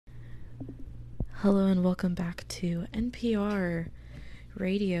Hello and welcome back to NPR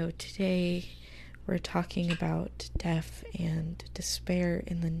Radio. Today we're talking about death and despair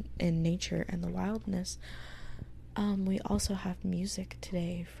in nature and the wildness. We also have music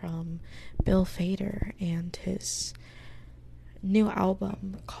today from Bill Fader and his new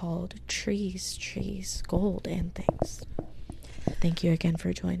album called Trees, Trees, Gold and Things. Thank you again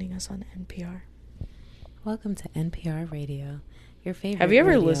for joining us on NPR. Welcome to NPR Radio. Your favorite. Have you ever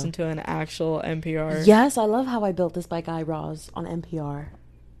radio. listened to an actual NPR? Yes, I love How I Built This by Guy Raz on NPR.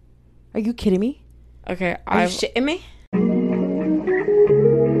 Are you kidding me? Okay, Are you shitting me?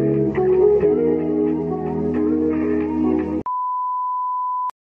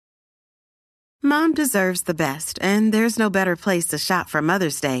 Mom deserves the best, and there's no better place to shop for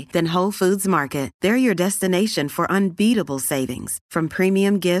Mother's Day than Whole Foods Market. They're your destination for unbeatable savings, from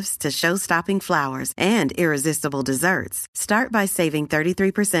premium gifts to show-stopping flowers and irresistible desserts. Start by saving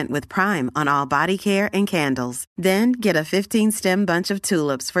 33% with Prime on all body care and candles. Then get a 15-stem bunch of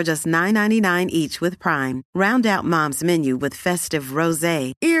tulips for just $9.99 each with Prime. Round out Mom's menu with festive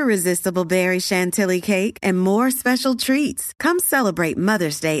rosé, irresistible berry chantilly cake, and more special treats. Come celebrate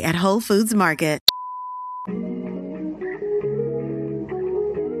Mother's Day at Whole Foods Market.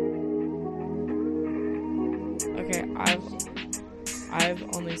 Okay,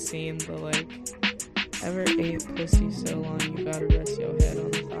 I've only seen the ever ate pussy so long you gotta rest your head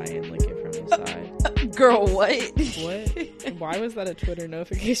on the thigh and lick it from the side. Girl, what? What? Why was that a Twitter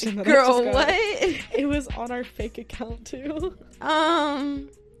notification that Girl, I just got? what? It was on our fake account too. I'm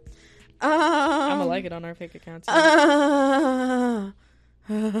I'ma like it on our fake account too.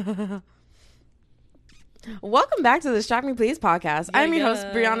 Welcome back to the Shock Me Please podcast. Yeah, I'm your host,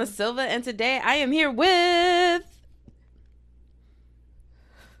 Brianna Silva, and today I am here with...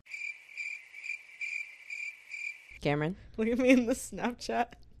 Cameron. Look at me in the Snapchat.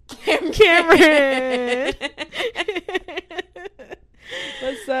 Cameron!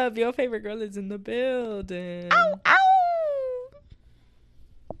 What's up? Your favorite girl is in the building. Ow, ow!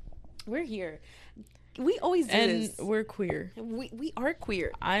 We're here. We always do And this. we're queer. We are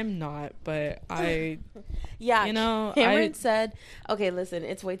queer. I'm not, but I... Yeah, You know, Cameron said, okay, listen,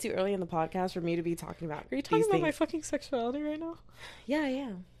 it's way too early in the podcast for me to be talking about Are you talking these about things. my fucking sexuality right now? Yeah, I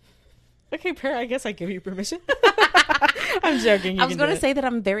am. Okay, Per, I guess I give you permission. I'm joking. I was going to say that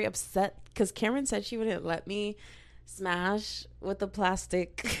I'm very upset because Cameron said she wouldn't let me smash with the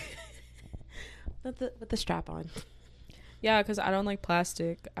plastic, with the strap on. Yeah, because I don't like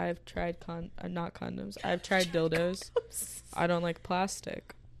plastic. I've tried not condoms. I've tried dildos. I don't like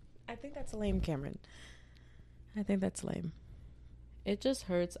plastic. I think that's lame, Cameron. I think that's lame. It just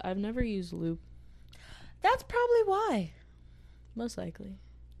hurts. I've never used lube. That's probably why. Most likely.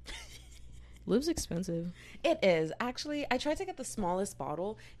 Lube's expensive. It is. Actually, I tried to get the smallest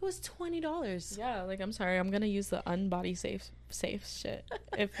bottle. It was $20. Yeah, I'm sorry. I'm going to use the unbody safe shit.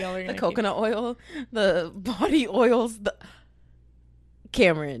 If y'all are going to The coconut oil, the body oils, the...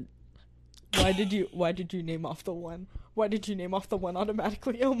 Cameron. Why did you name off the one? Why did you name off the one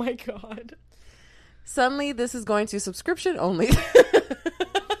automatically? Oh my god. Suddenly, this is going to subscription only.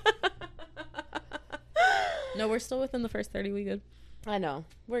 No, we're still within the first 30. We good. I know.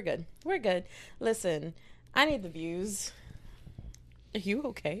 We're good. We're good. Listen, I need the views. Are you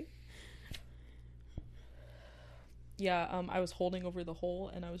okay? Yeah, I was holding over the hole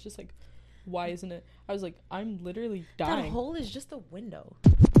and I was just like, why isn't it? I was like, I'm literally dying. That hole is just a window.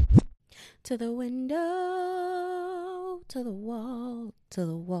 To the window, to the wall, to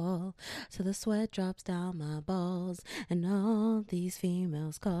the wall, till the sweat drops down my balls, and all these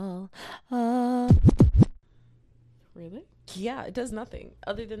females call. Really? Yeah, it does nothing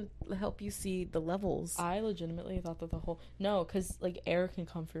other than help you see the levels. I legitimately thought that the hole... No, because, air can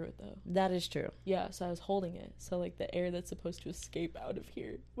come through it, though. That is true. Yeah, so I was holding it. So, the air that's supposed to escape out of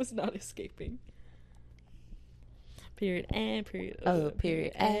here was not escaping. Period. And period.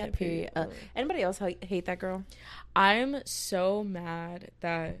 Period. And period. Anybody else hate that girl? I'm so mad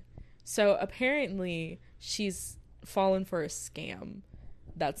that... So, apparently, she's fallen for a scam.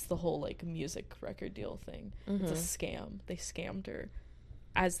 That's the whole music record deal thing. Mm-hmm. It's a scam. They scammed her,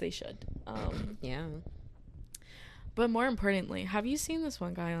 as they should. Yeah. But more importantly, have you seen this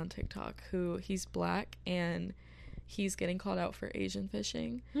one guy on TikTok he's black and he's getting called out for Asian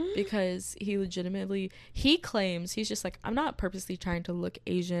fishing because he claims, he's just like, I'm not purposely trying to look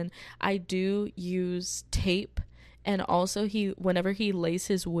Asian. I do use tape And also, whenever he lays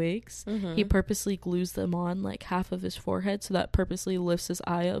his wigs, he purposely glues them on like half of his forehead, so that purposely lifts his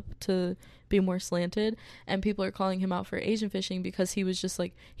eye up to be more slanted. And people are calling him out for Asian fishing because he was just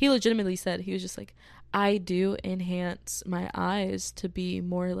like, he legitimately said, he was just like, I do enhance my eyes to be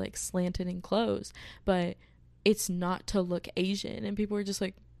more like slanted and closed, but it's not to look Asian. And people were just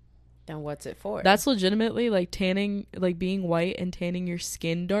like, then what's it for? that's legitimately like tanning, like being white and tanning your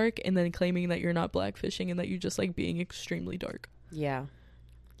skin dark, and then claiming that you're not blackfishing and that you're just like being extremely dark. Yeah.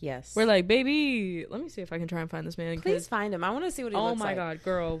 Yes. We're like, baby, let me see if I can try and find this man. Please find him. I want to see what he looks like. Oh my God,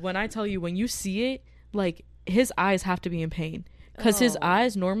 girl. When I tell you, when you see it, like his eyes have to be in pain. Because his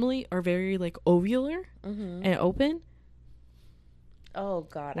eyes normally are very like ovular and open. Oh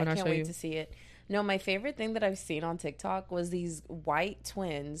God, I can't wait to see it. No, my favorite thing that I've seen on TikTok was these white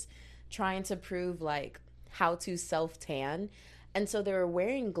twins trying to prove like how to self-tan. And so they were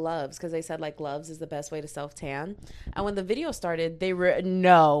wearing gloves because they said like gloves is the best way to self-tan. And when the video started, they were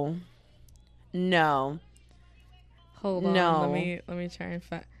no. Hold on. No. Let me try and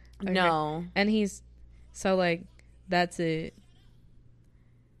find. Okay. No. And he's so like, that's it.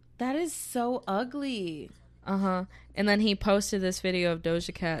 That is so ugly. And then he posted this video of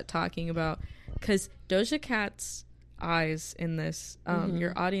Doja Cat talking about, because Doja Cat's eyes in this,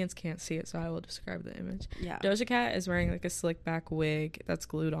 your audience can't see it, so I will describe the image. Yeah. Doja Cat is wearing like a slick back wig that's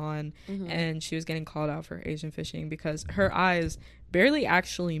glued on, and she was getting called out for Asian fishing because her eyes barely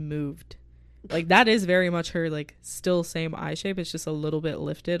actually moved. Like that is very much her like still same eye shape. It's just a little bit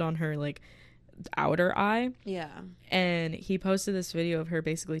lifted on her like outer eye. Yeah. And he posted this video of her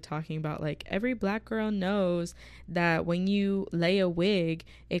basically talking about like every black girl knows that when you lay a wig,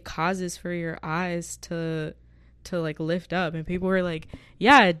 it causes for your eyes to like lift up. And people were like,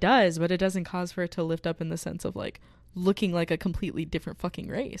 yeah, it does, but it doesn't cause for it to lift up in the sense of like looking like a completely different fucking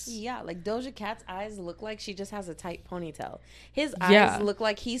race. Yeah, like Doja Cat's eyes look like she just has a tight ponytail. His eyes look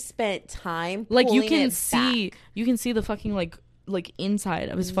like he spent time like you can see the fucking like inside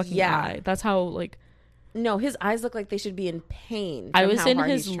of his fucking eye. That's how like, no, his eyes look like they should be in pain from I was how in hard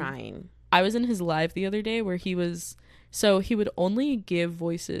his he's trying. I was in his live the other day where he would only give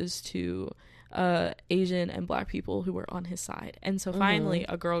voices to Asian and black people who were on his side. And so finally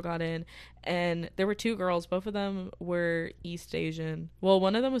a girl got in, and there were two girls. Both of them were East Asian. Well,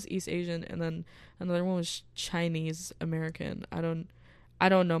 one of them was East Asian, and then another one was Chinese American. I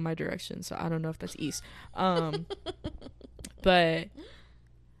don't know my direction, so I don't know if that's East. But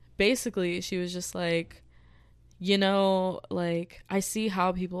basically she was just like, you know, like I see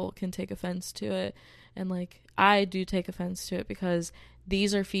how people can take offense to it, and like I do take offense to it because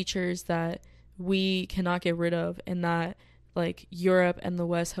these are features that we cannot get rid of, and that like Europe and the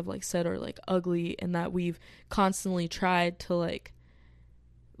West have like said are like ugly, and that we've constantly tried to like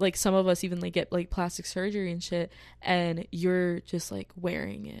some of us even like get like plastic surgery and shit, and you're just like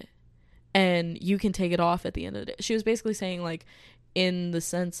wearing it and you can take it off at the end of the day. She was basically saying like, in the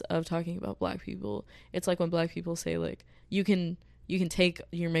sense of talking about black people, it's like when black people say like you can take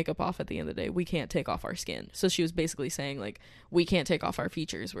your makeup off at the end of the day, we can't take off our skin. So she was basically saying like we can't take off our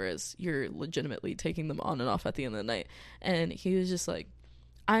features, whereas you're legitimately taking them on and off at the end of the night. And he was just like,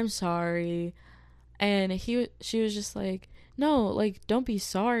 I'm sorry. And she was just like, no, like don't be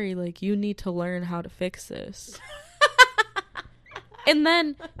sorry, like you need to learn how to fix this. And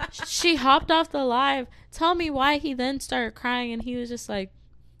then she hopped off the live. Tell me why he then started crying, and he was just like,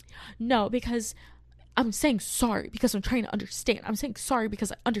 no, because I'm saying sorry because I'm trying to understand. I'm saying sorry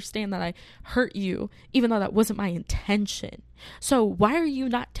because I understand that I hurt you, even though that wasn't my intention. So why are you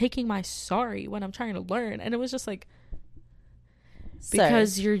not taking my sorry when I'm trying to learn? And it was just like,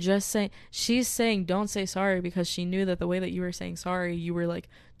 because you're just saying, she's saying don't say sorry because she knew that the way that you were saying sorry, you were like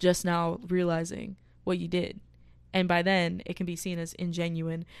just now realizing what you did. And by then, it can be seen as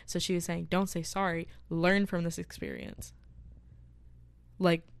ingenuine. So she was saying, don't say sorry. Learn from this experience.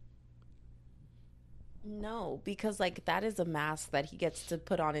 Like, no, because like that is a mask that he gets to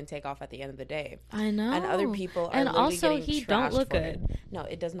put on and take off at the end of the day. I know. And other people are and also getting he don't look good. It. No,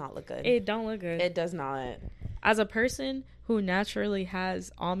 it does not look good. It don't look good. It does not. As a person who naturally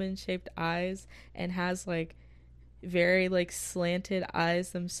has almond shaped eyes and has like very like slanted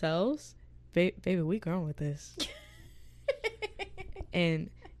eyes themselves, baby, we grown with this. and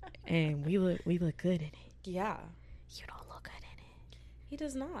we look good in it. Yeah. You don't look good in it. He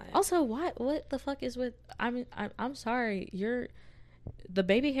does not. Also, what the fuck is with I'm sorry, the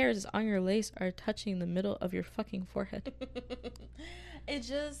baby hairs on your lace are touching the middle of your fucking forehead. It's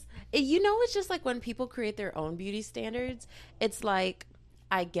just like when people create their own beauty standards, it's like,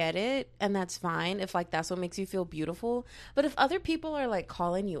 I get it, and that's fine if like that's what makes you feel beautiful. But if other people are like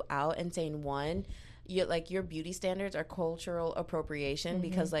calling you out and saying, one, your beauty standards are cultural appropriation,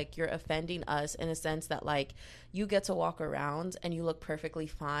 because like you're offending us in a sense that like you get to walk around and you look perfectly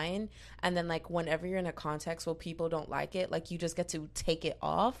fine, and then like whenever you're in a context where people don't like it, like you just get to take it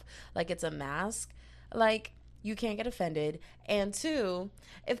off like it's a mask. Like, you can't get offended. And two,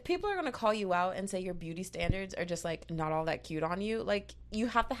 if people are going to call you out and say your beauty standards are just like not all that cute on you, like you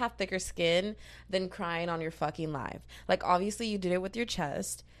have to have thicker skin than crying on your fucking live. Like, obviously you did it with your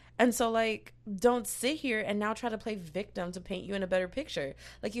chest. And so like, don't sit here and now try to play victim to paint you in a better picture.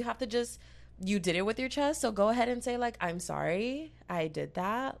 Like, you have to just, you did it with your chest. So go ahead and say like, I'm sorry, I did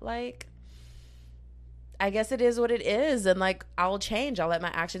that. Like, I guess it is what it is, and like I'll change. I'll let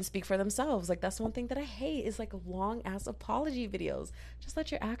my actions speak for themselves. Like, that's one thing that I hate is like long ass apology videos. Just let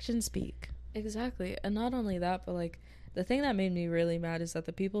your actions speak. Exactly. And not only that, but like the thing that made me really mad is that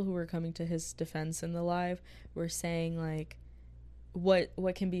the people who were coming to his defense in the live were saying like what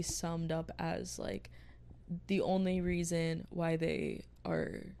can be summed up as like the only reason why they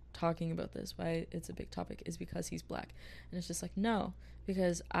are talking about this, why it's a big topic, is because he's black. And it's just like, no,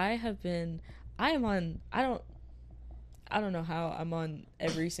 because I don't know how I'm on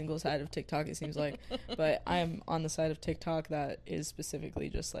every single side of TikTok, it seems like, but I'm on the side of TikTok that is specifically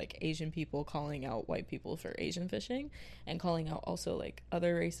just like Asian people calling out white people for Asian fishing, and calling out also like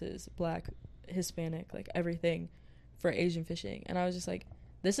other races, black, Hispanic, like everything, for Asian fishing. And I was just like,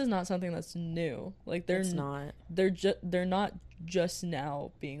 this is not something that's new. Like, they're not just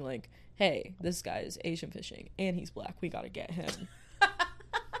now being like, hey, this guy is Asian fishing and he's black, we gotta get him.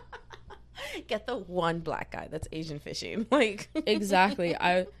 Get the one black guy that's Asian fishing. Like, exactly.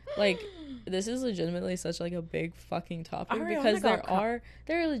 I like, this is legitimately such like a big fucking topic, because there are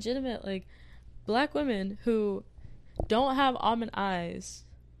legitimate like black women who don't have almond eyes,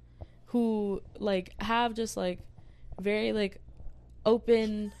 who like have just like very like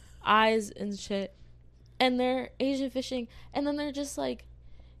open eyes and shit, and they're Asian fishing, and then they're just like,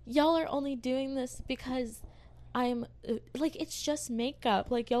 y'all are only doing this because I'm like, it's just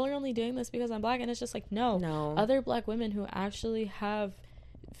makeup, like y'all are only doing this because I'm black. And it's just like, no, other black women who actually have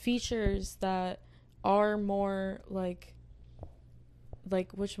features that are more like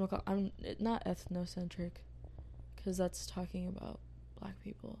whatchamacallit, I'm not ethnocentric, because that's talking about black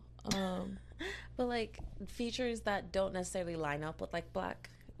people, but like features that don't necessarily line up with like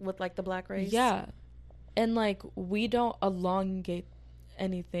the black race. Yeah. And like, we don't elongate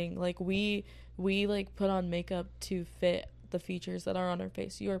anything. Like, we like put on makeup to fit the features that are on our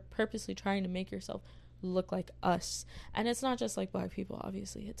face. You are purposely trying to make yourself look like us. And it's not just like black people,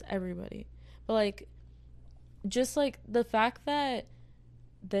 obviously, it's everybody. But like, just like the fact that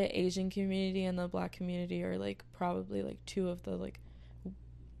the Asian community and the black community are like probably like two of the like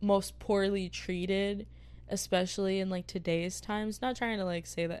most poorly treated, especially in like today's times. Not trying to like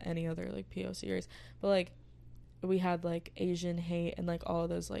say that any other like POC race, but like we had like Asian hate and like all of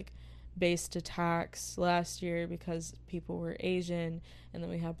those like based attacks last year because people were Asian, and then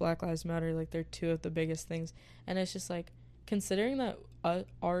we have Black Lives Matter. Like, they're two of the biggest things. And it's just like, considering that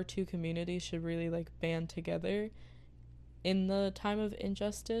our two communities should really like band together in the time of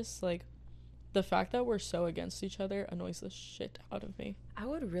injustice, like the fact that we're so against each other annoys the shit out of me. I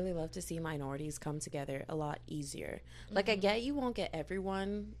would really love to see minorities come together a lot easier. Like, I get you won't get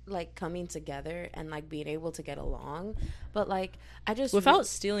everyone like coming together and like being able to get along, but like, I just, without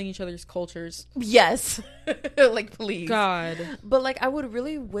stealing each other's cultures. Yes. Like, please. God. But like, I would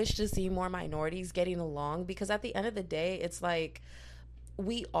really wish to see more minorities getting along, because at the end of the day, it's like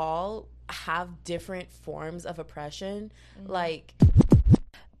we all have different forms of oppression. Like,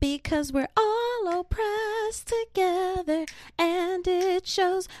 because we're all oppressed together, and it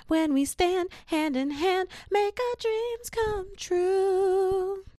shows when we stand hand in hand, make our dreams come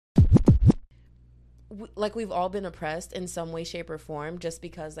true. Like, we've all been oppressed in some way, shape, or form, just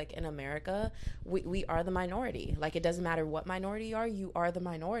because like in America we are the minority. Like, it doesn't matter what minority you are the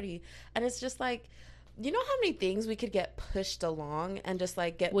minority. And it's just like, you know how many things we could get pushed along and just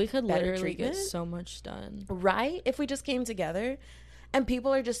like get we could better literally treatment? get so much done, right? If we just came together. And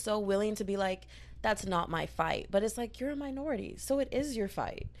people are just so willing to be like, that's not my fight. But it's like, you're a minority, so it is your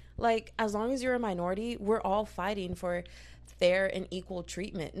fight. Like, as long as you're a minority, we're all fighting for fair and equal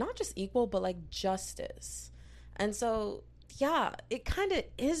treatment. Not just equal, but like justice. And so, yeah, it kind of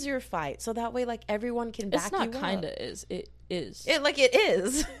is your fight. So that way, like, everyone can back you up. It's not kind of is. It is. It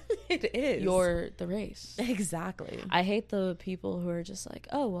is. It is. You're the race. Exactly. I hate the people who are just like,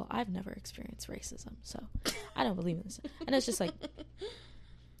 oh, well, I've never experienced racism, so I don't believe in this. And it's just like,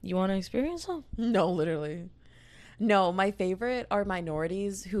 you want to experience them? No, literally. No, my favorite are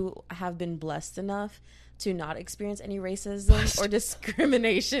minorities who have been blessed enough to not experience any racism or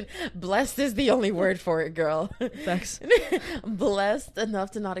discrimination. Blessed is the only word for it, girl. Thanks. Blessed enough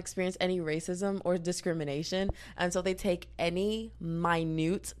to not experience any racism or discrimination. And so they take any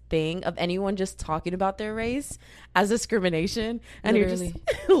minute thing of anyone just talking about their race as discrimination. And Literally. you're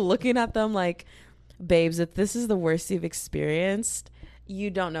just looking at them like, babes, if this is the worst you've experienced,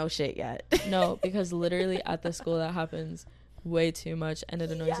 you don't know shit yet. No, because literally at the school that happens way too much, and it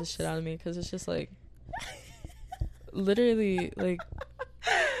annoys the shit out of me because it's just like, literally, like,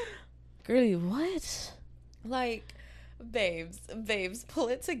 girly, what? Like, babes, pull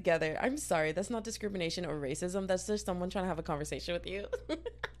it together. I'm sorry, that's not discrimination or racism. That's just someone trying to have a conversation with you.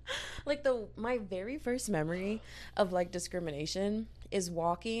 Like, my very first memory of like discrimination is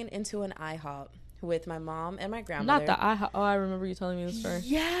walking into an IHOP with my mom and my grandmother. Not the I remember you telling me this story.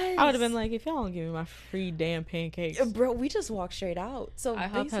 Yes. I would have been like, if y'all don't give me my free damn pancakes. Bro, we just walked straight out. So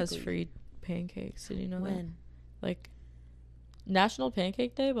IHOP has free pancakes. Did you know that? When? Like, National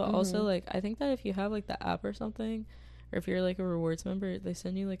Pancake Day, but also, like, I think that if you have, like, the app or something, or if you're, like, a rewards member, they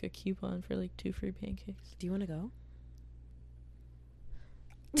send you, like, a coupon for, like, 2 free pancakes. Do you want to go?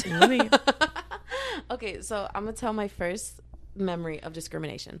 Let me... Okay, so I'm going to tell my first memory of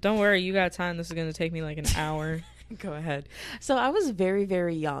discrimination. Don't worry, you got time. This is going to take me, like, an hour. Go ahead. So I was very,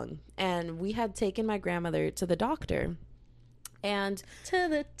 very young, and we had taken my grandmother to the doctor. And To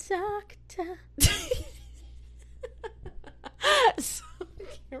the doctor.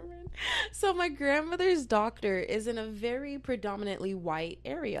 So my grandmother's doctor is in a very predominantly white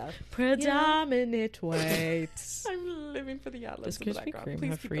area. Predominant whites. I'm living for the outlets. Does Krispy Kreme Please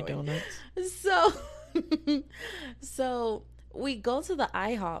have keep free going. donuts? So we go to the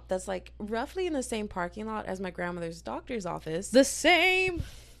IHOP that's like roughly in the same parking lot as my grandmother's doctor's office. The same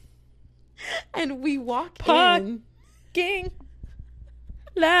And we walk in. parking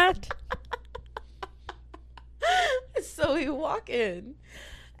lot. So we walk in,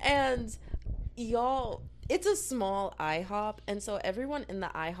 and y'all, it's a small IHOP, and so everyone in the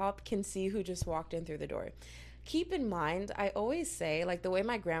IHOP can see who just walked in through the door. Keep in mind, I always say, like, the way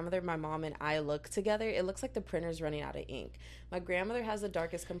my grandmother, my mom, and I look together, it looks like the printer's running out of ink. My grandmother has the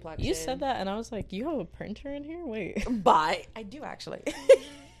darkest complexion. You said that, and I was like, you have a printer in here? Wait. Bye. I do, actually.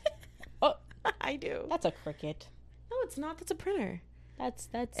 Oh, I do. that's a Cricket. No, it's not. That's a printer. That's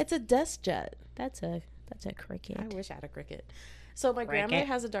It's a desk jet. that's a Cricket. I wish I had a Cricket. So my grandmother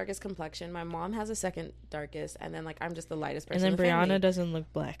has the darkest complexion. My mom has the second darkest, and then like I'm just the lightest person. And then in the family. Brianna doesn't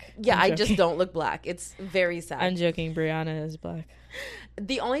look black. Yeah, I'm I joking. just don't look black. It's very sad. I'm joking. Brianna is black.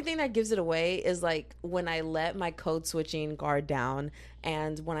 The only thing that gives it away is like when I let my code switching guard down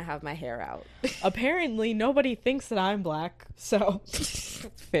and when I have my hair out. Apparently, nobody thinks that I'm black. So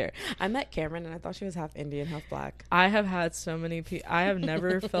Fair. I met Cameron and I thought she was half Indian, half black. I have had so many people. I have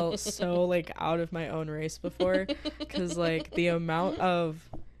never felt so like out of my own race before, because like the amount of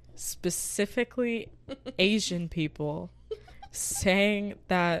specifically Asian people saying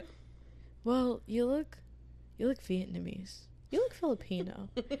that, well, you look Vietnamese, you look Filipino.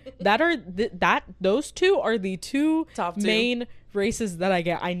 Those two are the Top two. main races that I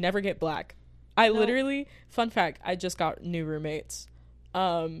get. I never get black. Literally, fun fact, I just got new roommates.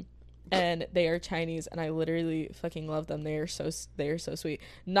 And they are Chinese, and I literally fucking love them. They are so sweet.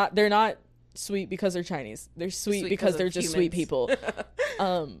 They're not sweet because they're Chinese. They're sweet because they're just sweet people.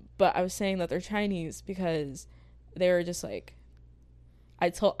 But I was saying that they're Chinese because they were just like, I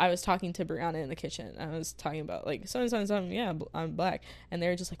was talking to Brianna in the kitchen. I was talking about like so, yeah, I'm black, and they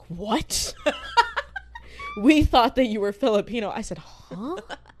were just like, what? We thought that you were Filipino. I said, huh?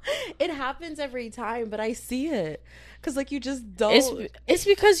 It happens every time, but I see it. Because, like, you just don't. It's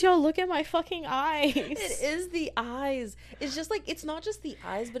because y'all look at my fucking eyes. It is the eyes. It's just, like, it's not just the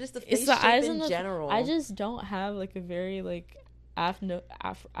eyes, but it's the face It's the shape eyes in and general. I just don't have, like, a very, like,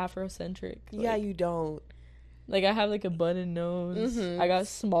 Afrocentric. Like, yeah, you don't. Like, I have, like, a button nose. Mm-hmm. I got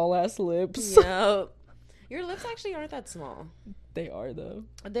small-ass lips. Yeah. Your lips actually aren't that small. They are, though.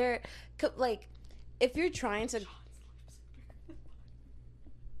 They're, like, if you're trying to...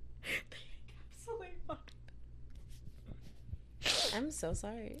 I'm so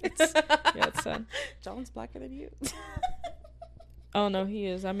sorry. Yeah, it's sad. John's blacker than you. Oh, no, he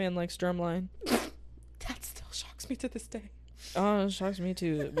is. That man likes drumline. That still shocks me to this day. Oh, it shocks me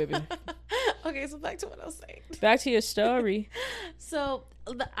too, baby. Okay, so back to what I was saying. Back to your story. So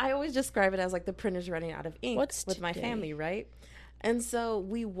I always describe it as like the printer's running out of ink with my family, right? And so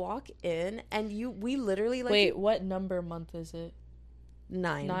we walk in, and we literally like... Wait, what number month is it?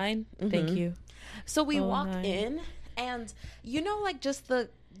 9. 9? Mm-hmm. Thank you. So we walk 9. in, and you know, like just the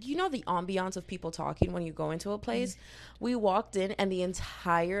ambiance of people talking when you go into a place. We walked in, and the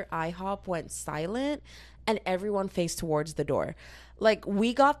entire IHOP went silent, and everyone faced towards the door. Like,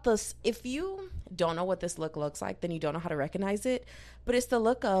 we got this. If you don't know what this look looks like, then you don't know how to recognize it. But it's the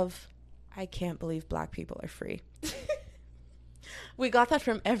look of, I can't believe black people are free. We got that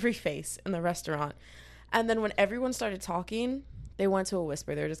from every face in the restaurant. And then when everyone started talking, they went to a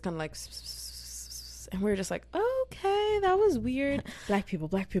whisper. They were just kind of like, and we were just like, okay, that was weird. Black people,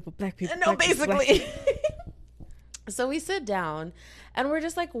 black people, black people. No, black people, black basically. people. So we sit down and we're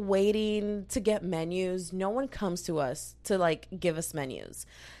just like waiting to get menus. No one comes to us to like give us menus.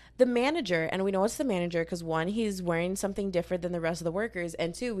 The manager, and we know it's the manager because one, he's wearing something different than the rest of the workers,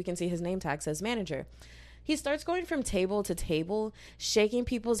 and two, we can see his name tag says manager. He starts going from table to table, shaking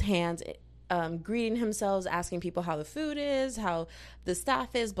people's hands, greeting himself, asking people how the food is, how the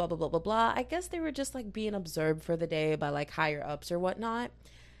staff is, blah, blah, blah, blah, blah. I guess they were just like being observed for the day by like higher ups or whatnot.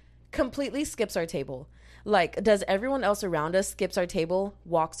 Completely skips our table. Like, does everyone else around us, skips our table,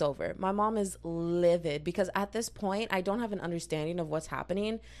 walks over. My mom is livid because at this point, I don't have an understanding of what's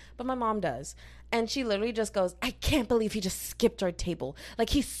happening, but my mom does. And she literally just goes, I can't believe he just skipped our table.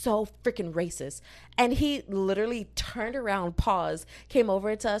 Like, he's so freaking racist. And he literally turned around, paused, came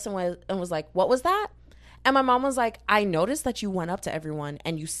over to us and was like, what was that? And my mom was like, I noticed that you went up to everyone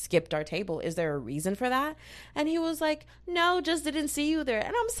and you skipped our table. Is there a reason for that? And he was like, no, just didn't see you there. And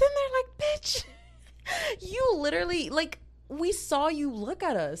I'm sitting there like, bitch. You literally, like, we saw you look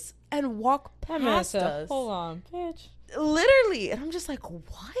at us and walk past us. Hold on, bitch. Literally. And I'm just like,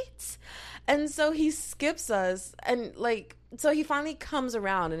 what? And so he skips us and, like, so he finally comes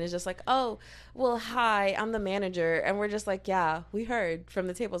around and is just like, oh, well, hi, I'm the manager. And we're just like, yeah, we heard from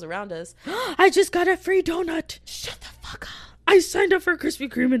the tables around us. I just got a free donut. Shut the fuck up. I signed up for Krispy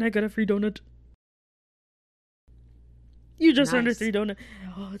Kreme and I got a free donut. You just earned a free donut.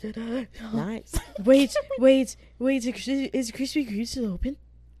 Oh, did I? Nice. Wait. Is Krispy Kreme still open?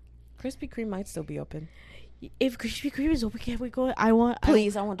 Krispy Kreme might still be open. If Krispy Kreme is open, can we go? I want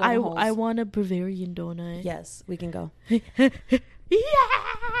donut holes. I want a Bavarian donut. Yes, we can go. Yeah.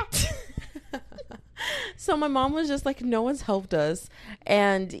 So my mom was just like, no one's helped us.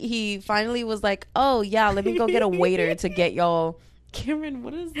 And he finally was like, oh, yeah, let me go get a waiter to get y'all. Cameron,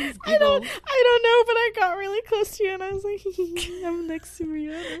 what is this giggle? I don't know, but I got really close to you and I was like, I'm next to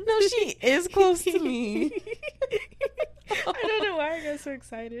Rihanna. No, she is close to me. I don't know why I got so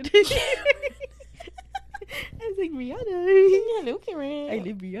excited. I was like, Rihanna. Hello, Cameron. I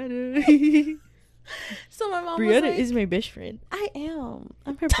love Rihanna. So my mom Brianna was like, is my best friend. I am.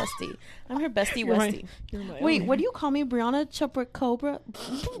 I'm her bestie. I'm her bestie Westie. Wait, what do you call me? Brianna Chopra Cobra?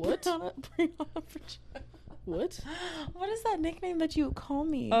 What? What? What is that nickname that you call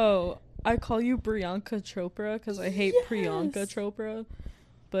me? Oh, I call you Priyanka Chopra because I hate Priyanka Chopra,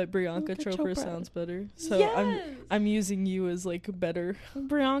 but Priyanka Chopra sounds better. So I'm using you as like better.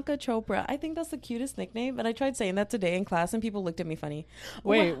 Priyanka Chopra. I think that's the cutest nickname. And I tried saying that today in class and people looked at me funny.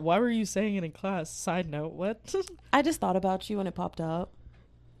 Wait, why were you saying it in class? Side note, what? I just thought about you when it popped up.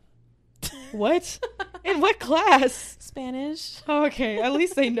 What? In what class? Spanish. Oh, okay. At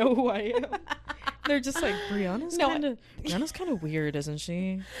least they know who I am. They're just like, Brianna's kind of weird, isn't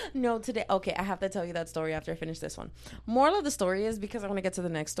she? No, today. Okay, I have to tell you that story after I finish this one. Moral of the story is, because I want to get to the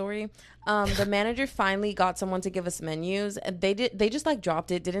next story. The manager finally got someone to give us menus. They just like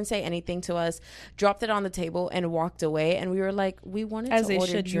dropped it, didn't say anything to us, dropped it on the table and walked away. And we were like, we wanted to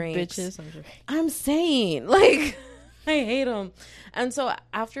order drinks. You bitches. I'm saying, like, I hate them. And so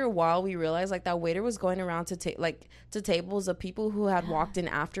after a while, we realized like that waiter was going around to tables of people who had walked in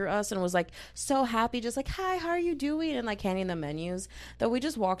after us and was like so happy, just like, hi, how are you doing? And like handing them menus, that we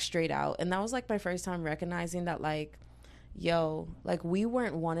just walked straight out. And that was like my first time recognizing that, like, yo, like, we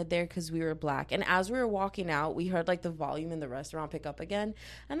weren't wanted there because we were black. And as we were walking out, we heard like the volume in the restaurant pick up again.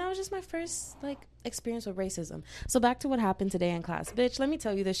 And that was just my first like experience with racism. So back to what happened today in class. Bitch, let me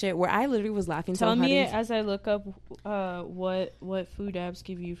tell you this shit where I literally was laughing. Tell me it as I look up what food apps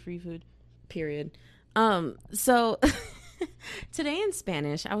give you free food. Period. So today in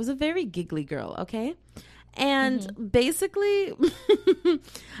Spanish, I was a very giggly girl, okay? And basically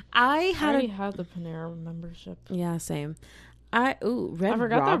I already have the Panera membership. Yeah, same. Red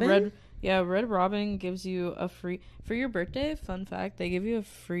Robin? Red Robin gives you a free, for your birthday, fun fact, they give you a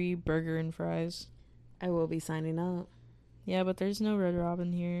free burger and fries. I will be signing up. Yeah, but there's no Red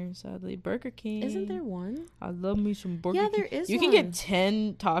Robin here, sadly. Burger King. Isn't there one? I love me some Burger King. Yeah, there is You one. can get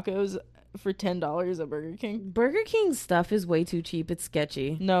 10 tacos for $10 at Burger King. Burger King stuff is way too cheap. It's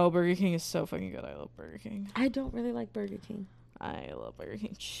sketchy. No, Burger King is so fucking good. I love Burger King. I don't really like BurgerKing. I love Burger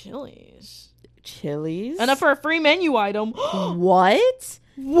King. Chili's. And for a free menu item. What?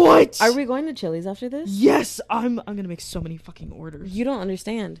 What? Are we going to Chili's after this? Yes, I'm gonna make so many fucking orders. You don't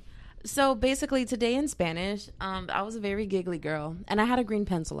understand. So basically today in Spanish, I was a very giggly girl and I had a green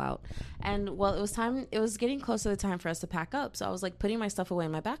pencil out. And well, it was getting close to the time for us to pack up. So I was like putting my stuff away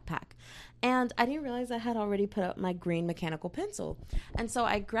in my backpack. And I didn't realize I had already put up my green mechanical pencil. And so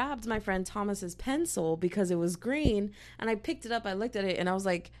I grabbed my friend Thomas's pencil because it was green and I picked it up. I looked at it and I was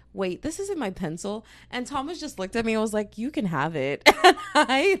like, wait, this isn't my pencil. And Thomas just looked at me and was like, you can have it. And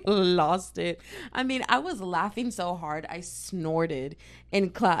I lost it. I mean, I was laughing so hard. I snorted in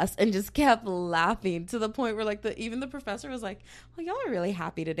class and just kept laughing to the point where like even the professor was like, well, y'all are really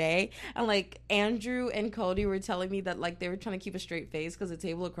happy today. And like Andrew and Cody were telling me that like they were trying to keep a straight face because the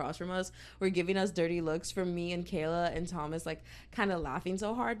table across from us were giving us dirty looks from me and Kayla and Thomas, like kind of laughing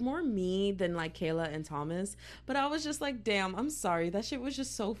so hard. More me than like Kayla and Thomas. But I was just like, damn, I'm sorry. That shit was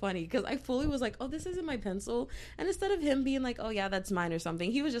just so funny because I fully was like, oh, this isn't my pencil. And instead of him being like, oh yeah, that's mine or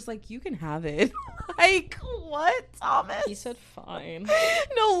something, he was just like, you can have it. Like, what, Thomas? He said fine.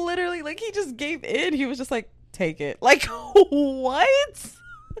 No, literally, like he just gave in. He was just like, take it. Like, what?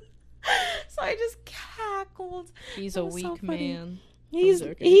 So I just cackled. He's a weak man.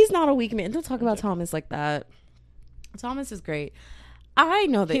 He's not a weak man. Don't talk about Thomas like that. Thomas is great. I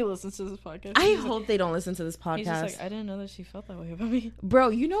know that he listens to this podcast. I hope they don't listen to this podcast. He's just like, I didn't know that she felt that way about me. Bro,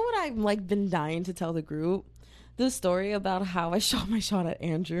 you know what I've like been dying to tell the group? The story about how I shot my shot at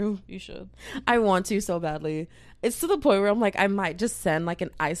Andrew. You should. I want to so badly. It's to the point where I'm like, I might just send like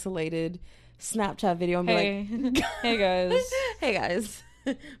an isolated Snapchat video and be like, hey guys. Hey guys.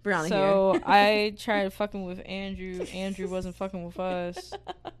 Brianna so here. I tried fucking with Andrew. Andrew wasn't fucking with us.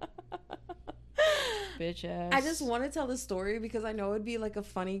 Bitch ass. I just want to tell the story because I know it would be like a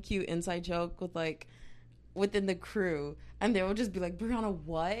funny, cute inside joke with like within the crew, and they would just be like, Brianna,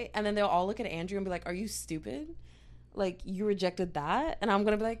 what? And then they'll all look at Andrew and be like, are you stupid? Like, you rejected that? And I'm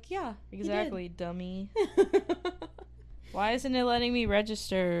gonna be like, yeah, exactly, dummy. Why isn't it letting me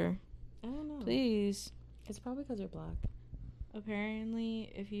register? I don't know. Please. It's probably because you're black. Apparently,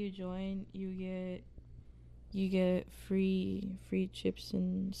 if you join, you get free chips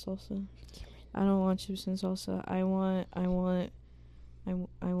and salsa. I don't want chips and salsa. I want Out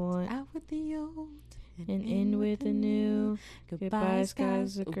with the old and in with the new. Goodbye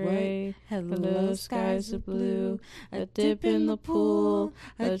skies are gray. Hello skies are blue. A dip in the pool.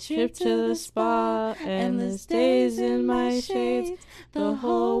 A trip to the spa. Endless days in my shades. The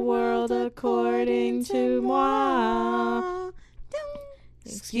whole world according to moi.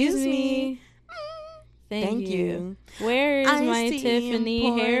 Excuse me. Thank you. Where is my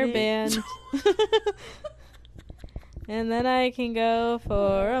Tiffany hairband? And then I can go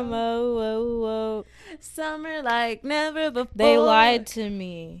for a mo. Summer like never before. They lied to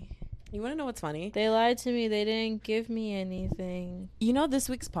me. You want to know what's funny? They lied to me. They didn't give me anything. You know, this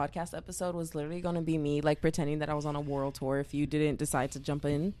week's podcast episode was literally going to be me, like, pretending that I was on a world tour if you didn't decide to jump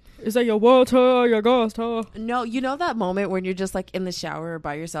in. Is that your world tour or your ghost tour? No, you know that moment when you're just, like, in the shower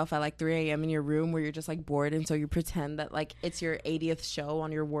by yourself at, like, 3 a.m. in your room where you're just, like, bored, and so you pretend that, like, it's your 80th show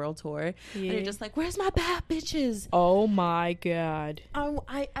on your world tour. Yeah. And you're just like, where's my bad bitches? Oh, my God.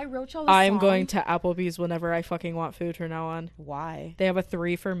 I wrote y'all this I'm song. going to Applebee's whenever I fucking want food from now on. Why? They have a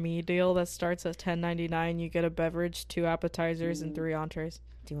 3 for me deal that starts at $10.99. You get a beverage, 2 appetizers, and 3 entrees.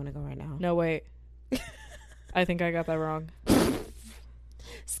 Do you want to go right now? No, wait. I think I got that wrong.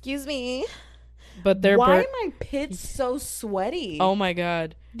 Excuse me. But they're why are my pits so sweaty? Oh my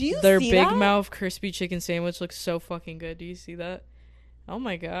God. Do you Their see Big that? Mouth crispy chicken sandwich looks so fucking good. Do you see that? Oh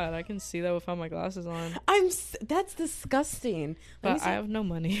my God, I can see that without my glasses on. That's disgusting. But I have no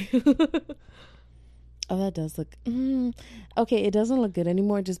money. Oh, that does look... Okay, it doesn't look good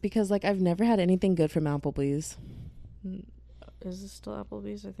anymore just because, like, I've never had anything good from Applebee's. Is this still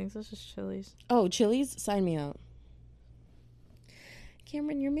Applebee's? I think this is Chili's. Oh, Chili's? Sign me up.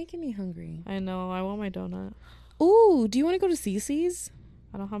 Cameron, you're making me hungry. I know. I want my donut. Ooh, do you want to go to CC's?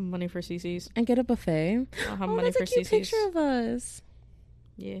 I don't have money for CC's. And get a buffet? I don't have money for CC's. That's a cute picture of us.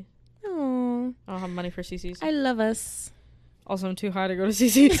 Yeah. Oh. I don't have money for CC's. I love us. Also, I'm too high to go to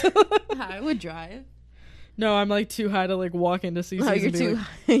CC's. I would drive. No, I'm like too high to like walk into CC's. Oh, you're too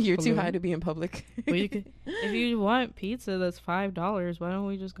you're too hello. high to be in public. Well, if you want pizza that's $5, why don't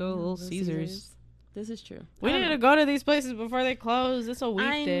we just go Little Caesars? This is true. We need to go to these places before they close. It's a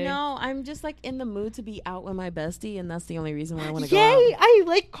weekday. I know. I'm just like in the mood to be out with my bestie, and that's the only reason why I want to go Yay! out. I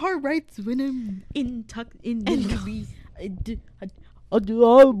like car rides when I'm in the movie.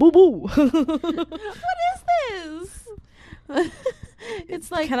 Boo boo. What is this?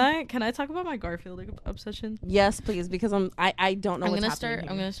 It's like, can I talk about my Garfield obsession? Yes, please, because I don't know. I'm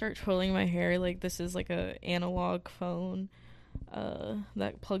gonna start trolling my hair like this is like a analog phone.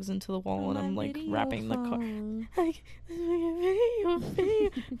 that plugs into the wall, and I'm like video wrapping the car. phone. Like, video.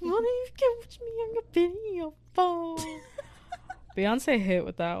 Mommy, you can watch me on your video phone. Beyonce hit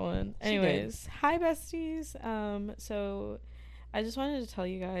with that one. Anyways, hi besties. So I just wanted to tell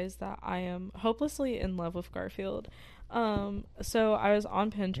you guys that I am hopelessly in love with Garfield. So I was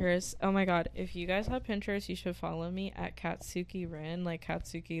on Pinterest. Oh my god, if you guys have Pinterest, you should follow me at Katsuki Ren, like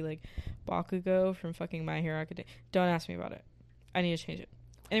Katsuki, like Bakugo from fucking My Hero Academia. Don't ask me about it. I need to change it.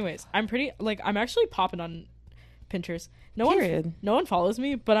 Anyways, I'm actually popping on Pinterest. No one follows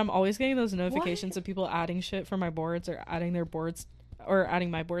me, but I'm always getting those notifications of people adding shit for my boards, or adding their boards, or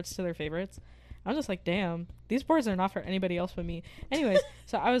adding my boards to their favorites. I'm just like, damn, these boards are not for anybody else but me. Anyways,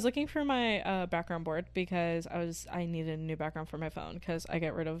 so I was looking for my background board because I needed a new background for my phone, because I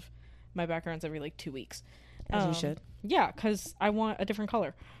get rid of my backgrounds every like 2 weeks. As you should. Yeah, because I want a different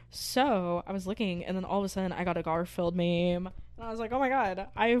color. So I was looking, and then all of a sudden I got a Garfield meme, and I was like, oh my god,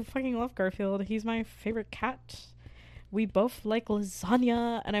 I fucking love Garfield. He's my favorite cat. We both like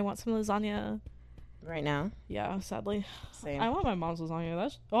lasagna, and I want some lasagna Right now? Yeah, sadly. Same. I want my mom's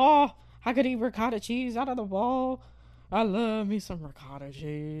lasagna. I could eat ricotta cheese out of the wall. I love me some ricotta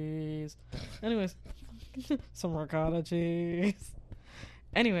cheese. Anyways, some ricotta cheese.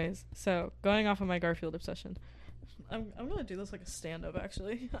 Anyways, so going off of my Garfield obsession, I'm gonna do this like a stand-up,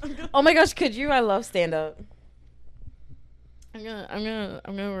 actually. Oh my gosh, could you? I love stand-up. I'm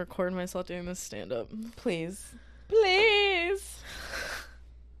gonna record myself doing this stand-up. Please.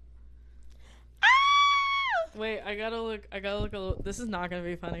 Wait, I gotta look a little. This is not gonna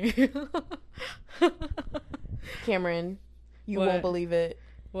be funny. Cameron, you What? won't believe it.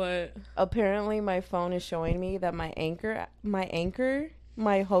 What? Apparently my phone is showing me that my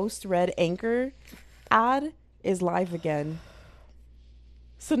host read Anchor ad is live again.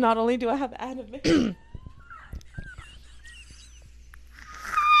 So not only do I have ad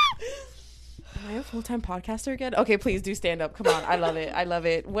Am I a full-time podcaster again? Okay, please do stand up. Come on. I love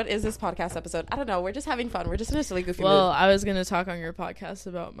it. What is this podcast episode? I don't know. We're just having fun. We're just in a silly, goofy mood. Well, I was gonna talk on your podcast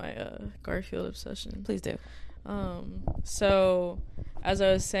about my Garfield obsession. Please do. So as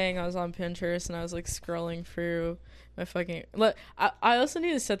I was saying, I was on Pinterest and I was like scrolling through my fucking. I also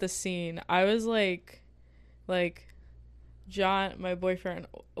need to set the scene. I was like John, my boyfriend,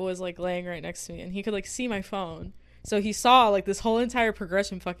 was like laying right next to me, and he could like see my phone. So he saw like this whole entire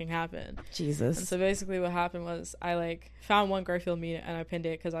progression fucking happen. Jesus. And so basically what happened was I like found one Garfield meme and I pinned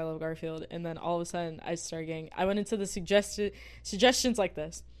it because I love Garfield. And then all of a sudden I went into the suggestions like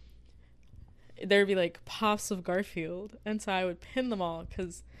this. There'd be like pops of Garfield. And so I would pin them all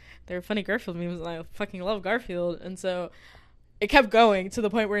because they're funny Garfield memes and I fucking love Garfield. And so it kept going to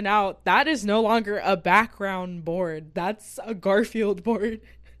the point where now that is no longer a background board. That's a Garfield board.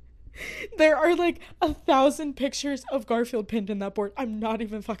 There are like 1,000 pictures of Garfield pinned in that board. I'm not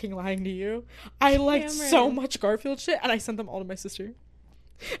even fucking lying to you. I liked so much Garfield shit, and I sent them all to my sister.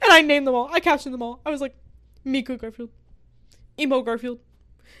 And I named them all. I captioned them all. I was like, Miku Garfield, Emo Garfield,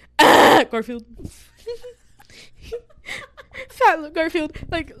 Garfield, Fat Garfield.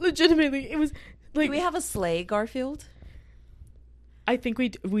 Like, legitimately, it was like. Do we have a sleigh Garfield? I think we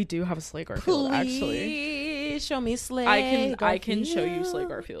do have a sleigh Garfield. Please actually, show me sleigh. I can show you sleigh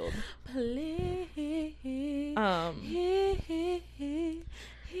Garfield. Please.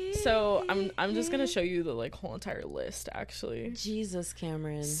 So I'm just gonna show you the like whole entire list actually. Jesus,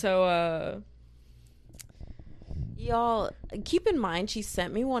 Cameron. So y'all keep in mind she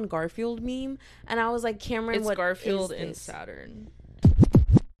sent me one Garfield meme and I was like, Cameron, it's what Garfield is in this? Saturn.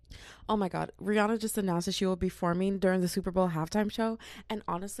 Oh my God. Rihanna just announced that she will be performing during the Super Bowl halftime show. And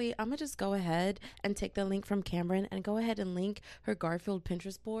honestly, I'm going to just go ahead and take the link from Cameron and go ahead and link her Garfield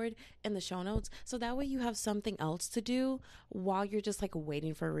Pinterest board in the show notes. So that way you have something else to do while you're just like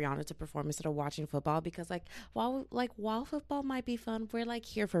waiting for Rihanna to perform instead of watching football. Because while football might be fun, we're like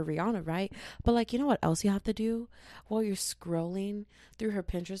here for Rihanna, right? But like, you know what else you have to do while you're scrolling through her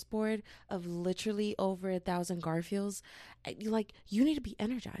Pinterest board of literally over 1,000 Garfields? Like, you need to be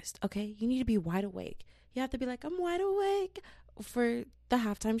energized, okay? You need to be wide awake. You have to be like, I'm wide awake for the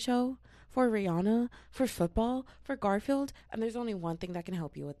halftime show, for Rihanna, for football, for Garfield. And there's only one thing that can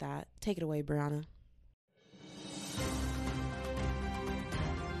help you with that. Take it away, Brianna.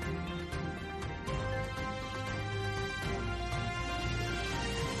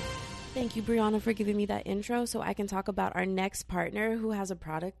 Thank you, Brianna, for giving me that intro so I can talk about our next partner who has a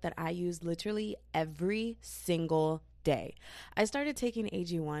product that I use literally every single day. I started taking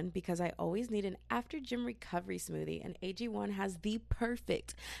AG1 because I always need an after gym recovery smoothie, and AG1 has the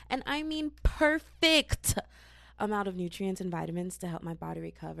perfect, and I mean perfect, amount of nutrients and vitamins to help my body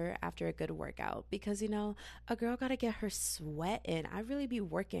recover after a good workout. Because, you know, a girl got to get her sweat in. I really be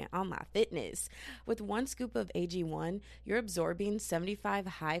working on my fitness. With 1 scoop of AG1, you're absorbing 75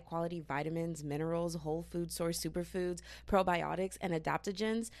 high-quality vitamins, minerals, whole food source superfoods, probiotics, and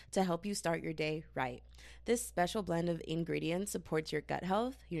adaptogens to help you start your day right. This special blend of ingredients supports your gut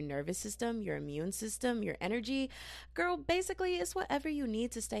health, your nervous system, your immune system, your energy. Girl, basically, it's whatever you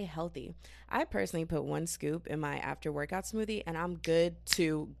need to stay healthy. I personally put 1 scoop in my after workout smoothie and I'm good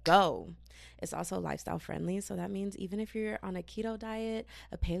to go. It's also lifestyle friendly, so that means even if you're on a keto diet,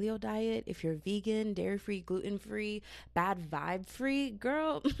 a paleo diet, if you're vegan, dairy-free, gluten-free, bad vibe-free,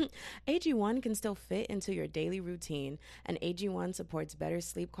 girl, AG1 can still fit into your daily routine, and AG1 supports better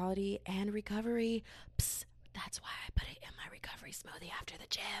sleep quality and recovery. Psst, that's why I put it in my recovery smoothie after the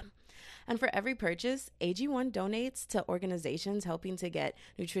gym. And for every purchase, AG1 donates to organizations helping to get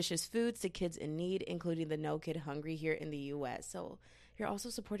nutritious foods to kids in need, including the No Kid Hungry here in the U.S. So you're also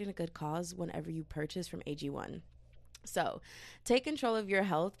supporting a good cause whenever you purchase from AG1. So take control of your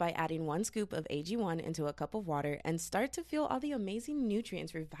health by adding 1 scoop of AG1 into a cup of water and start to feel all the amazing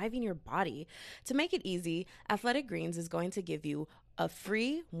nutrients reviving your body. To make it easy, Athletic Greens is going to give you a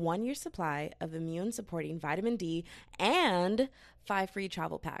free 1-year supply of immune-supporting vitamin D and 5 free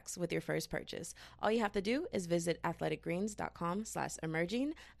travel packs with your first purchase. All you have to do is visit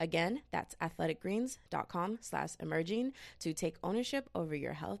athleticgreens.com/emerging. Again, that's athleticgreens.com/emerging to take ownership over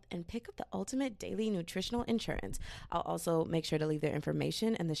your health and pick up the ultimate daily nutritional insurance. I'll also make sure to leave their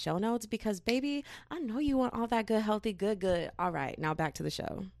information in the show notes because, baby, I know you want all that good, healthy, good. All right, now back to the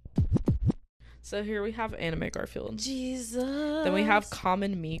show. So here we have Anime Garfield. Jesus. Then we have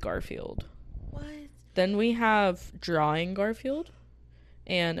Common Me Garfield. What? Then we have Drawing Garfield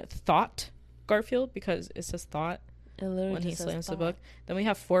and Thought Garfield because it says thought when he slams the book. Then we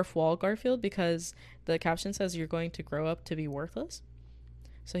have Fourth Wall Garfield because the caption says you're going to grow up to be worthless.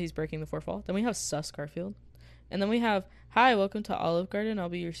 So he's breaking the fourth wall. Then we have Sus Garfield. And then we have, hi, welcome to Olive Garden. I'll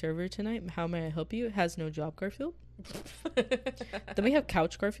be your server tonight. How may I help you? It has no job Garfield. Then we have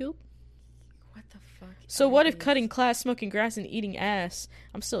Couch Garfield. What the fuck? So what if cutting class, smoking grass, and eating ass?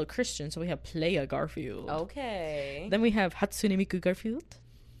 I'm still a Christian, so we have Playa Garfield. Okay. Then we have Hatsune Miku Garfield.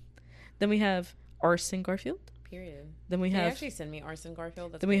 Then we have Arson Garfield. Period. Then we Can have... you actually send me Arson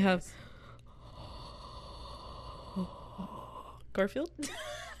Garfield? That's then we have... nice. Garfield?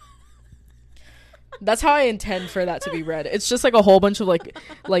 That's how I intend for that to be read. It's just like a whole bunch of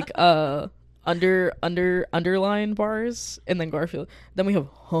underline bars and then Garfield. Then we have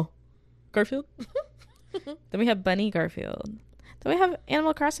Garfield. Then we have Bunny Garfield. Then we have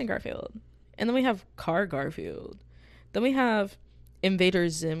Animal Crossing Garfield. And then we have Car Garfield. Then we have Invader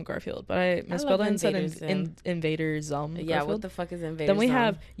Zim Garfield, but I misspelled it and said Invader Zim. Yeah, Garfield. what the fuck is Invader Then we Zim?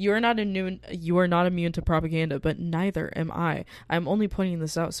 have you are not immune to propaganda, but neither am I. I'm only pointing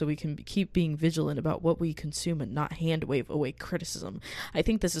this out so we can keep being vigilant about what we consume and not hand wave away criticism. I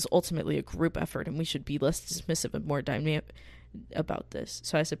think this is ultimately a group effort, and we should be less dismissive and more dynamic about this.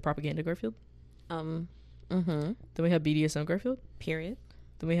 So I said propaganda Garfield. Then we have BDSM Garfield. Period.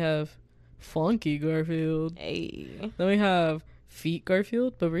 Then we have Funky Garfield. Hey. Then we have Feet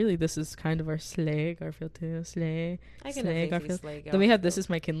Garfield, but really this is kind of our Slay Garfield too. Slay. I can Slay Garfield. Then we have This Is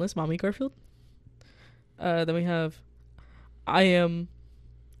My Kinless Mommy Garfield. Then we have I Am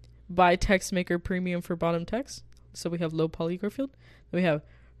Buy Text Maker Premium for Bottom Text. So we have Low Poly Garfield. Then we have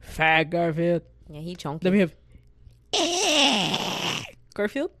Fag Garfield. Yeah, he chunky. Then we have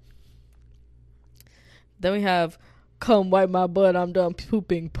Garfield. Then we have Come Wipe My Butt, I'm Done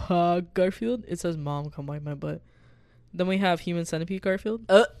Pooping Pug Garfield. It says Mom, come wipe my butt. Then we have Human Centipede Garfield.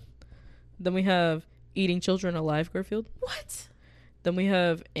 Then we have Eating Children Alive Garfield. What? Then we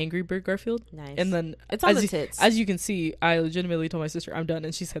have Angry Bird Garfield. Nice. And then it's on the tits. As you can see, I legitimately told my sister I'm done,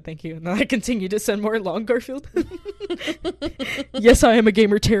 and she said thank you. And then I continued to send more long Garfield. Yes, I am a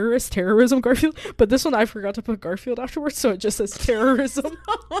gamer terrorist. Terrorism Garfield. But this one I forgot to put Garfield afterwards, so it just says terrorism.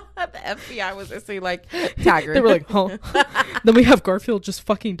 The FBI was actually like tagger. They were like, huh? Then we have Garfield just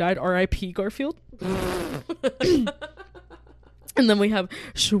fucking died. R.I.P. Garfield. And then we have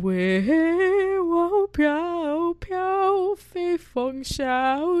Shui Wo Piao Piao Fei Feng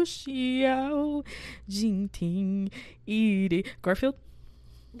Xiao Xiao Jing Ting Yi Garfield.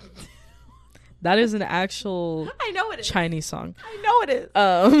 That is an actual I know it is. Chinese song. I know it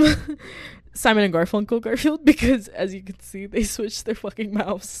is. Simon and Garfunkel Garfield, because as you can see, they switched their fucking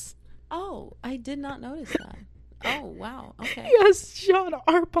mouths. Oh, I did not notice that. Oh, wow. Okay. Yes, John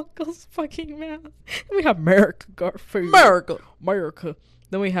Arbuckle's fucking mouth. Then we have America Garfield. America.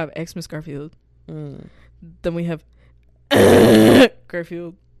 Then we have Xmas Garfield. Then we have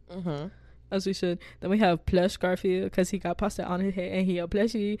Garfield. as we should. Then we have Plush Garfield because he got pasta on his head and he a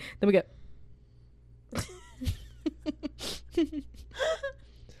plushie. Then we got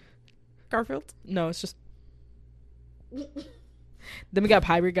Garfield. no, it's just. Then we got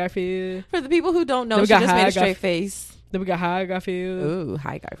Hybrid Garfield. For the people who don't know, Then we she got just made a straight Garfield. face. Then we got High Garfield. Ooh,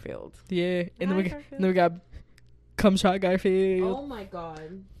 hi Garfield. Yeah, and Hi, then we got Cum Shot Garfield. Oh my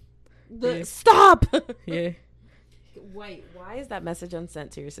god. Yeah. Stop. Yeah. Wait, why is that message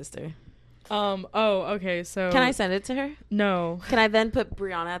unsent to your sister? Oh, okay. So Can I send it to her? No, Can I then put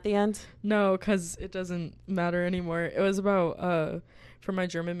Brianna at the end? no, because it doesn't matter anymore. It was about for my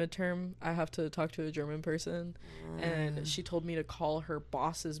German midterm, I have to talk to a German person, and she told me to call her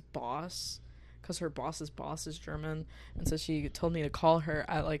boss's boss, because her boss's boss is German, and so she told me to call her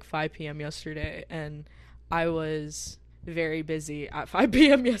at like 5 p.m. yesterday, and I was very busy at 5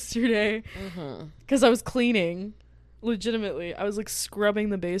 p.m. yesterday because I was cleaning. Legitimately, I was like scrubbing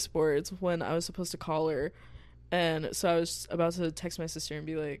the baseboards when I was supposed to call her, and so I was about to text my sister and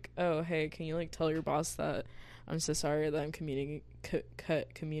be like, "Oh, hey, can you like tell your boss that I'm so sorry that I'm communicating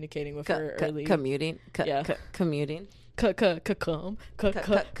with her early, commuting, Yeah. commuting, come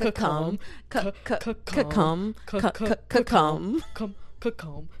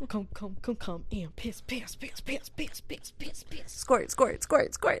and piss, squirt.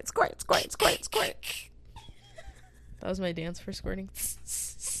 That was my dance for squirting.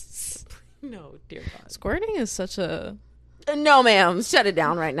 No, dear God. Squirting is such a... No, ma'am. Shut it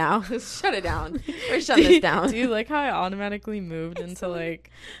down right now. Shut it down. We're shutting this down. Do you like how I automatically moved into like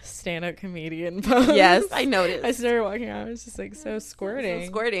stand-up comedian pose? Yes, I noticed. I started walking out. I was just like, so squirting. So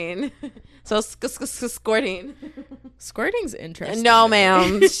squirting. Squirting. Squirting's interesting. No,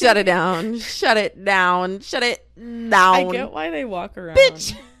 ma'am. Shut it down. Shut it down. Shut it down. I get why they walk around.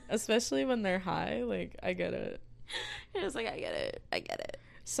 Bitch. Especially when they're high. Like, I get it. You're just like, I get it.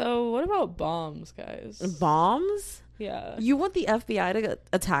 So, what about bombs, guys? Bombs? Yeah. You want the FBI to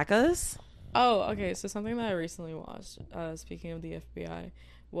attack us? Oh, okay. So, something that I recently watched, speaking of the FBI,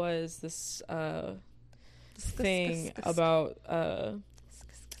 was this thing about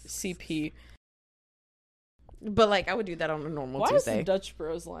CP. But like, I would do that on a normal Why Tuesday. is the Dutch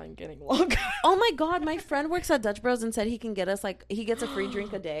Bros line getting longer? Oh my God, my friend works at Dutch Bros and said he can get us like, he gets a free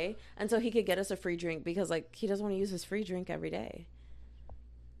drink a day, and so he could get us a free drink because like he doesn't want to use his free drink every day.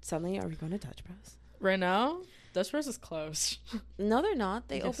 Suddenly, are we going to Dutch Bros? Right now, Dutch Bros is closed. No, they're not.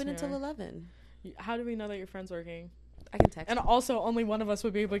 They Yes, open they until are. 11. How do we know that your friend's working? I can text. And also, only one of us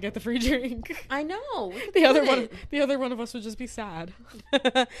would be able to get the free drink. I know. The other one of us would just be sad.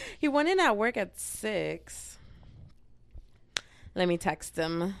 He went in at work at 6. Let me text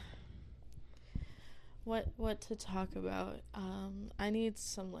him. What to talk about? I need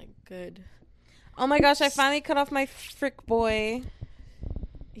some like good. Oh my gosh, I finally cut off my frick boy.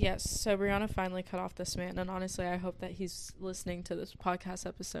 Yes, so Brianna finally cut off this man, and honestly, I hope that he's listening to this podcast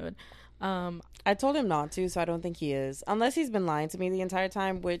episode. I told him not to, so I don't think he is. Unless he's been lying to me the entire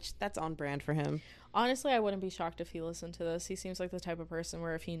time, which that's on brand for him. Honestly, I wouldn't be shocked if he listened to this. He seems like the type of person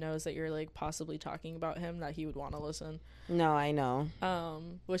where if he knows that you're like possibly talking about him, that he would want to listen. No, I know.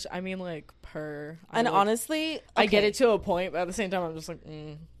 Which I mean, like and like, honestly, okay. I get it to a point, but at the same time, I'm just like,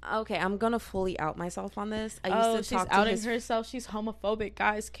 Okay, I'm gonna fully out myself on this. She's outing herself. She's homophobic.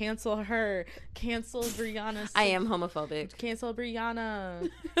 Guys, cancel her. Cancel Brianna. I am homophobic. Cancel Brianna.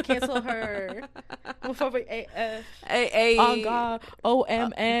 Cancel her. Homophobic AF. Hey. Oh God.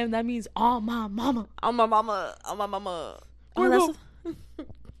 OMM. That means on my mama. On my mama. Oh,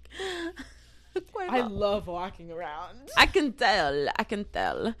 I love walking around. I can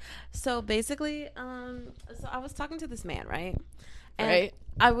tell. So basically, so I was talking to this man, right? And right.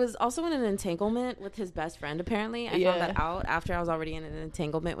 I was also in an entanglement with his best friend, apparently. I found that out after I was already in an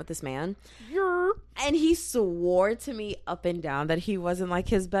entanglement with this man. And he swore to me up and down that he wasn't like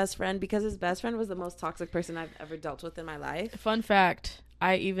his best friend because his best friend was the most toxic person I've ever dealt with in my life. Fun fact.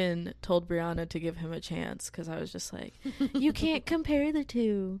 I even told Brianna to give him a chance because I was just like, you can't compare the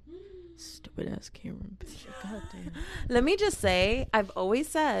two. Stupid ass Cameron bitch. Goddamn. Let me just say, I've always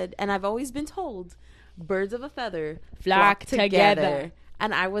said, and I've always been told, birds of a feather flock together.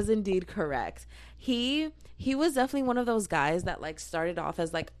 And I was indeed correct. He was definitely one of those guys that like started off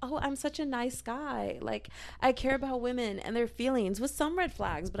as like, oh, I'm such a nice guy. Like, I care about women and their feelings with some red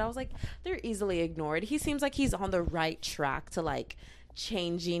flags. But I was like, they're easily ignored. He seems like he's on the right track to like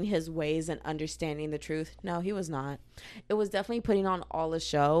changing his ways and understanding the truth. No, he was not. It was definitely putting on all a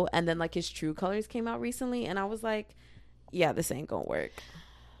show. And then like his true colors came out recently. And I was like, yeah, this ain't gonna work.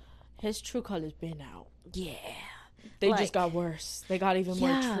 His true colors been out. Yeah. They like, just got worse. They got even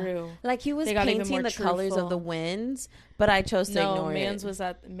more true. Like he was They got even painting more the colors of truthful. the winds, but I chose to ignore Mans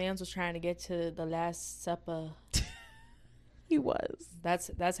it. Mans was trying to get to the Last Supper. He was.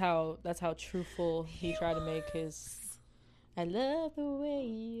 That's how truthful he tried to make his. I love the way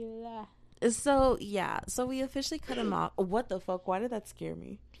you lie. So we officially cut him off. What the fuck? Why did that scare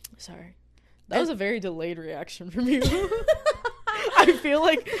me? Sorry, that was a very delayed reaction from you. I feel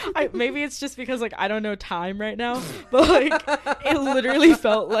like maybe it's just because like I don't know time right now, but like it literally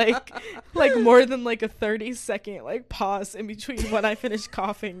felt like more than like a 30-second like pause in between when I finished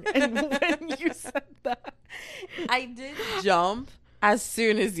coughing and when you said that. I did jump as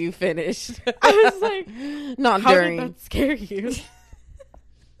soon as you finished. I was like, not how during. did that scare you?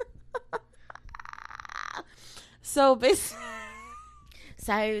 So basically,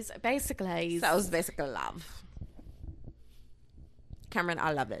 that was basically love. Cameron,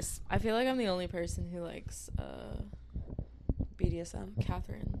 I love this. I feel like I'm the only person who likes BDSM.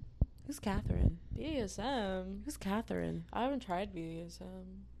 Catherine. Who's Catherine? BDSM. Who's Catherine? I haven't tried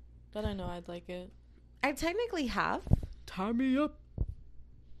BDSM, but I know I'd like it. I technically have. Tie me up.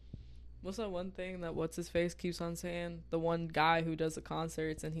 What's that one thing that what's his face keeps on saying? The one guy who does the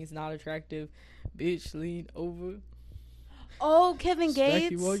concerts and he's not attractive. Bitch, lean over. Oh, Kevin Smack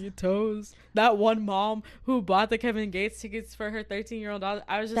Gates. you on your toes. That one mom who bought the Kevin Gates tickets for her 13-year-old daughter.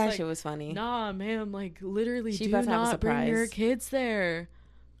 I was just that shit was funny. Nah, ma'am, like literally, She do about to have a not bring surprise. your kids there.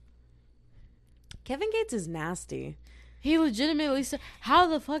 Kevin Gates is nasty. He legitimately said, how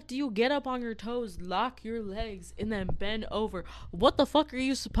the fuck do you get up on your toes, lock your legs, and then bend over? What the fuck are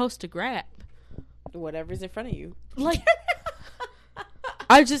you supposed to grab? Whatever's in front of you. Like,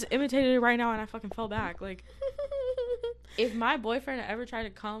 I just imitated it right now and I fucking fell back. Like, if my boyfriend ever tried to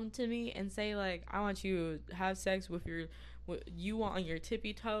come to me and say, like, I want you to have sex with you want on your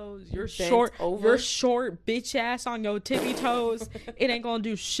tippy toes, your short bitch ass on your tippy toes, it ain't gonna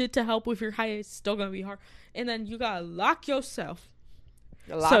do shit to help with your height. It's still gonna be hard. And then you gotta lock yourself.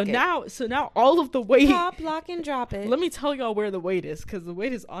 So now all of the weight. Pop, lock, and drop it. Let me tell y'all where the weight is, because the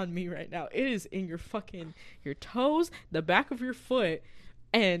weight is on me right now. It is in your toes, the back of your foot,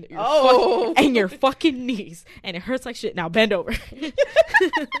 and your fucking knees, and it hurts like shit. Now bend over.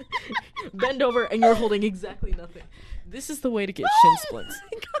 Bend over, and you're holding exactly nothing. This is the way to get shin splints.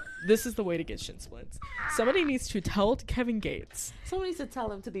 This is the way to get shin splints. Somebody needs to tell Kevin Gates. Someone needs to tell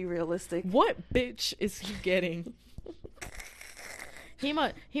him to be realistic. What bitch is he getting?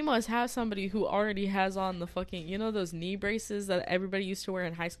 He must have somebody who already has on the fucking, you know, those knee braces that everybody used to wear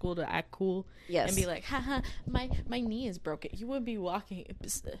in high school to act cool. Yes. And be like, haha, my knee is broken. You would be walking.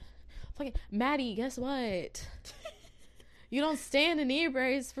 Fucking Maddie, guess what? You don't stay in a knee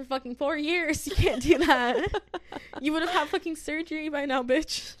brace for fucking 4 years. You can't do that. You would have had fucking surgery by now,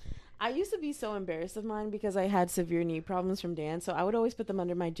 bitch. I used to be so embarrassed of mine because I had severe knee problems from dance, so I would always put them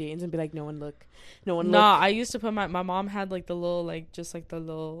under my jeans and be like, no one look. Nah, I used to put my mom had like the little like just like the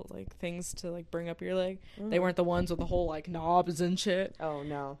little like things to like bring up your leg. Mm-hmm. They weren't the ones with the whole like knobs and shit. Oh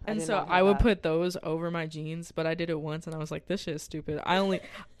no. And so I would put those over my jeans, but I did it once and I was like, this shit is stupid.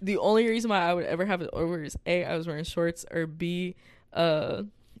 The only reason why I would ever have it over is A, I was wearing shorts, or B, I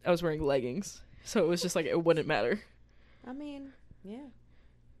was wearing leggings. So it was just like it wouldn't matter. I mean, yeah.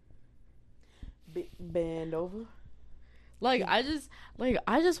 Bend over. Like I just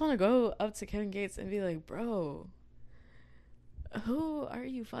want to go up to Kevin Gates and be like, bro, who are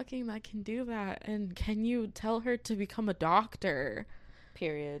you fucking that can do that? And can you tell her to become a doctor?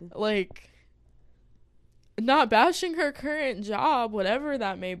 Period. Like, not bashing her current job, whatever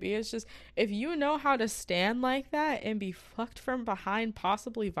that may be. It's just, if you know how to stand like that and be fucked from behind,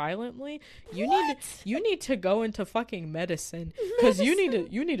 possibly violently, you need to go into fucking medicine, because you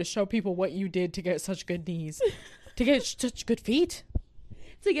need to show people what you did to get such good knees, to get such good feet,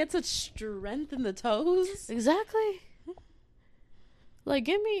 to get such strength in the toes. Exactly. Like,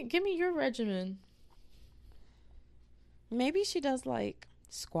 give me your regimen. Maybe she does like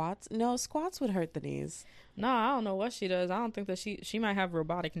squats. No, squats would hurt the knees. No, I don't know what she does. I don't think that she might have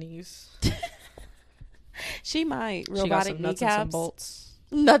robotic knees. She might. Robotic, she got some nuts and some bolts.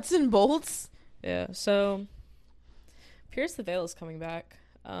 Nuts and bolts? Yeah. So Pierce the Veil is coming back.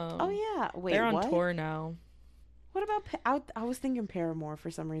 Oh yeah. Wait, they're on tour now. What about I was thinking Paramore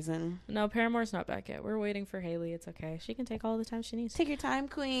for some reason. No, Paramore's not back yet. We're waiting for Haley. It's okay. She can take all the time she needs. Take your time,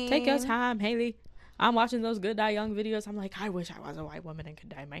 queen. Take your time, Haley. I'm watching those Good Die Young videos. I'm like, I wish I was a white woman and could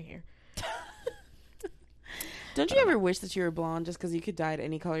dye my hair. Don't you ever wish that you were blonde just because you could dye it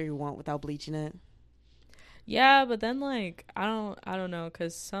any color you want without bleaching it? Yeah, but then like I don't know,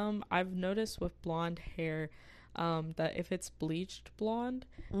 because I've noticed with blonde hair, that if it's bleached blonde,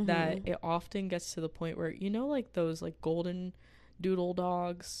 that it often gets to the point where, you know, like those like golden doodle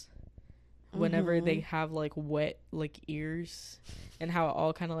dogs, whenever they have like wet like ears, and how it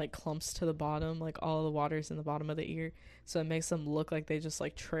all kind of like clumps to the bottom, like all the water's in the bottom of the ear, so it makes them look like they just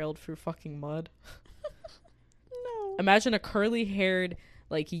like trailed through fucking mud. No. Imagine a curly haired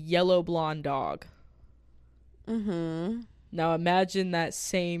like yellow blonde dog. Now imagine that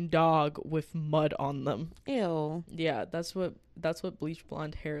same dog with mud on them. Ew. Yeah, that's what bleach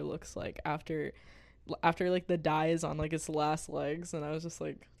blonde hair looks like after like the dye is on like its last legs. And I was just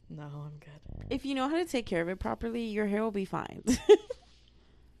like, no, I'm good. If you know how to take care of it properly, your hair will be fine.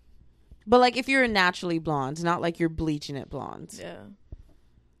 But like if you're naturally blonde, not like you're bleaching it blonde. Yeah.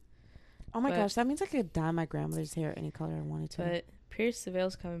 Oh my gosh, that means I could dye my grandmother's hair any color I wanted to. But Pierce the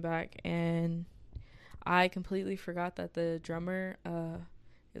Veil's coming back, and I completely forgot that the drummer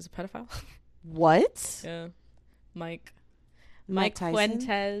is a pedophile. What? Yeah. Mike Tyson?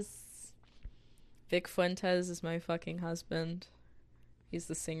 Fuentes. Vic Fuentes is my fucking husband. He's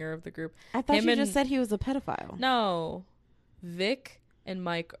the singer of the group. I thought you just said he was a pedophile. No. Vic and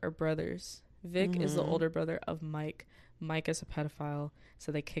Mike are brothers. Vic is the older brother of Mike. Mike is a pedophile,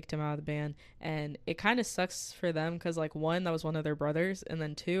 so they kicked him out of the band. And it kind of sucks for them because, like, one, that was one of their brothers. And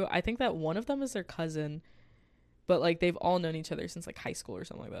then two, I think that one of them is their cousin. But, like, they've all known each other since, like, high school or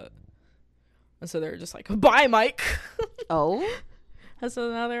something like that. And so they're just like, bye, Mike. Oh? And so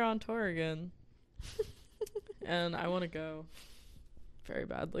now they're on tour again. And I want to go very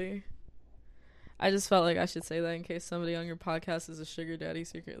badly. I just felt like I should say that in case somebody on your podcast is a sugar daddy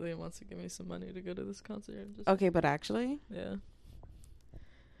secretly and wants to give me some money to go to this concert. Okay, but actually? Yeah.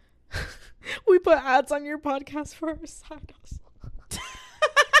 We put ads on your podcast for our side hustle.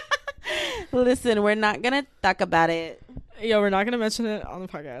 Listen, we're not going to talk about it. Yeah, we're not going to mention it on the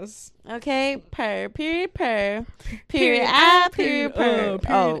podcast. Okay, period, period, period, period,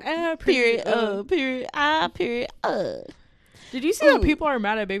 Did you see that people are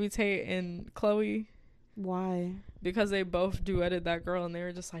mad at Baby Tate and Chloe? Why? Because they both duetted that girl, and they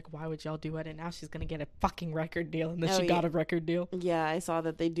were just like, why would y'all duet it? Now she's going to get a fucking record deal. And then she got a record deal. Yeah, I saw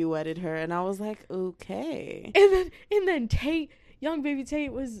that they duetted her, and I was like, okay. And then Tate, young Baby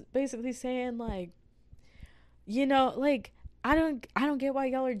Tate, was basically saying, like, you know, like, I don't get why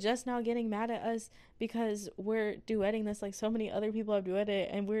y'all are just now getting mad at us because we're duetting this. Like, so many other people have duetted,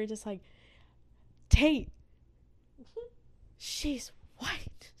 and we're just like, Tate, she's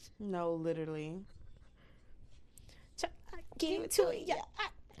white. No, literally. Give it to it. Yeah.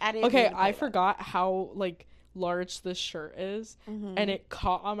 Okay, I forgot how like large this shirt is, and it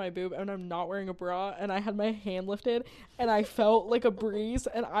caught on my boob, and I'm not wearing a bra, and I had my hand lifted, and I felt like a breeze,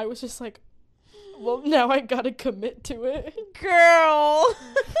 and I was just like, well, now I gotta commit to it, girl.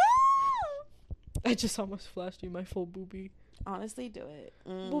 I just almost flashed you my full boobie. Honestly, do it.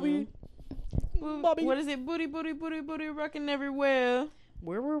 Boobie. Bobby. What is it? Booty, booty, booty, booty, rocking everywhere.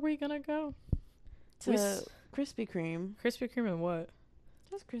 Where were we gonna go? To Krispy Kreme. Krispy Kreme and what?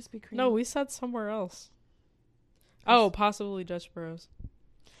 Just Krispy Kreme. No, we said somewhere else. Oh, possibly Dutch Bros.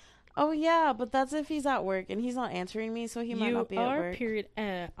 Oh, yeah, but that's if he's at work, and he's not answering me, so he might not be at work. Period.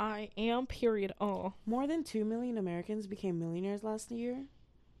 I am, period. More than 2 million Americans became millionaires last year.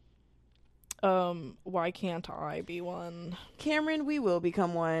 Why can't I be one? Cameron, we will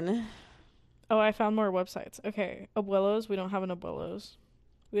become one. Oh, I found more websites. Okay, Abuelos. We don't have an Abuelos.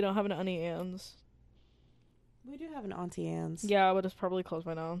 We don't have an Auntie Anne's. We do have an Auntie Anne's. Yeah, but it's probably closed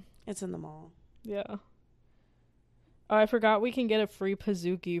by now. It's in the mall. Yeah. Oh, I forgot we can get a free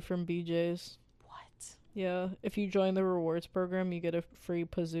Pizookie from BJ's. What? Yeah, if you join the rewards program, you get a free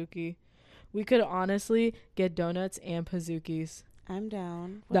Pizookie. We could honestly get donuts and Pizookies. I'm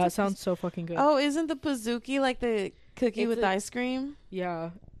down. That sounds so fucking good. Oh, isn't the Pizookie like the cookie with ice cream?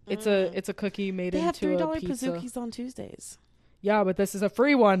 Yeah. It's a cookie made into a pizza. They have $3 Pizookies on Tuesdays. Yeah, but this is a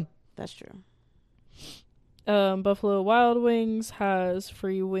free one. That's true. Buffalo Wild Wings has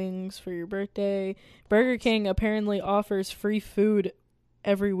free wings for your birthday. Burger King apparently offers free food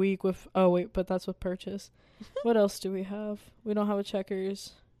every week with... Oh, wait, but that's with purchase. What else do we have? We don't have a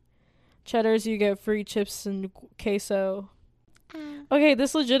Checkers. Cheddar's, you get free chips and queso. Okay,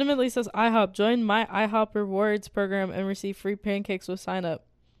 this legitimately says IHOP. Join my IHOP rewards program and receive free pancakes with sign up.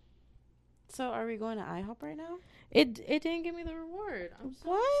 So are we going to IHOP right now? It didn't give me the reward. I'm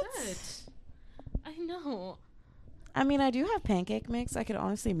so upset. I know. I mean, I do have pancake mix. I could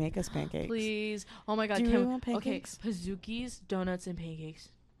honestly make us pancakes. Please. Oh my god. Do you really want pancakes? Okay, Pizookies, donuts, and pancakes.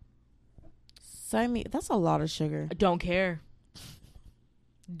 That's a lot of sugar. I don't care.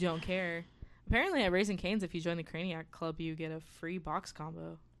 Don't care. Apparently at Raising Cane's, if you join the Craniac Club, you get a free box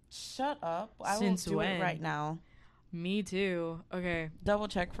combo. Shut up. I will Since do when? it right now. Me too. Okay. Double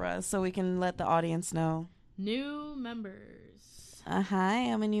check for us so we can let the audience know. New members.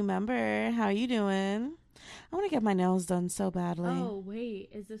 Hi, I'm a new member. How are you doing? I want to get my nails done so badly. Oh, wait.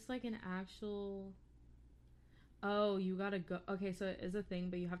 Is this like an actual... Oh, you gotta go... Okay, so it is a thing,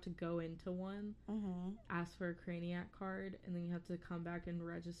 but you have to go into one, ask for a Craniac card, and then you have to come back and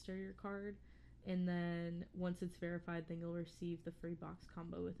register your card. And then once it's verified, then you'll receive the free box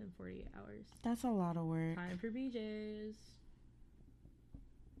combo within 48 hours. That's a lot of work. Time for BJ's.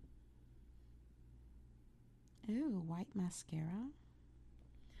 Ooh, white mascara.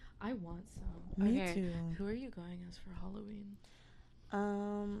 I want some. Me okay, too. Who are you going as for Halloween?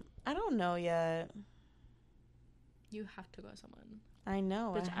 I don't know yet. You have to go as someone. I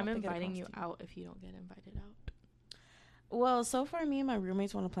know. Bitch, I'm inviting you out if you don't get invited out. Well, so far, me and my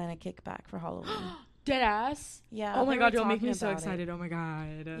roommates want to plan a kickback for Halloween. Deadass? Yeah. Oh my god, you'll make talking me so about it. excited. Oh my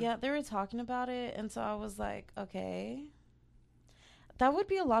god. Yeah, they were talking about it, and so I was like, okay. That would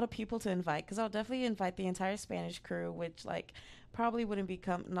be a lot of people to invite, because I'll definitely invite the entire Spanish crew, which, like, probably wouldn't be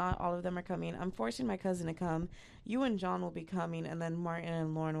not all of them are coming. I'm forcing my cousin to come. You and John will be coming, and then Martin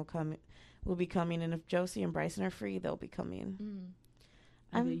and Lauren will be coming, and if Josie and Bryson are free, they'll be coming.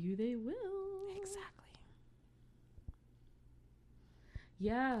 I bet you they will. Exactly.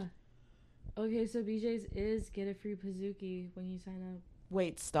 Yeah. Okay, so BJ's is get a free Pizookie when you sign up.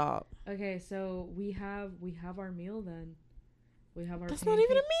 Wait, stop. Okay, so we have our meal then. We have our That's not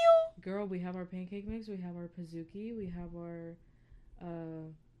even a meal. Girl, we have our pancake mix, we have our Pizookie, we have our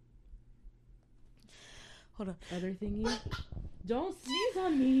Hold on. other thingy. Don't sneeze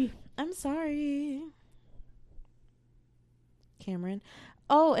on me. I'm sorry. Cameron.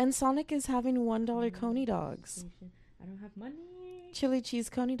 Oh, and Sonic is having $1 Coney dogs. I don't have money. Chili cheese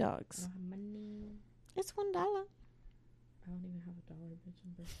Coney I dogs. don't have money. It's $1. I don't even have $1, bitch.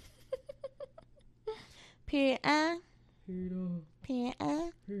 I'm broke. Peter.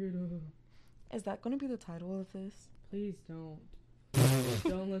 Peter. Is that going to be the title of this? Please don't.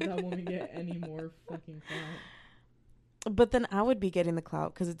 Don't let that woman get any more fucking clout. But then I would be getting the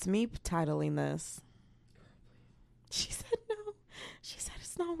clout because it's me titling this. She said no. She said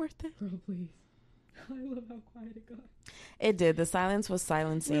it's not worth it. Girl, please. I love how quiet it got. It did. The silence was We're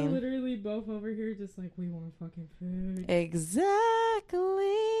silencing. literally both over here just like, we want fucking food. Exactly.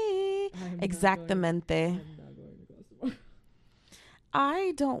 Exactamente. I'm not going to class tomorrow.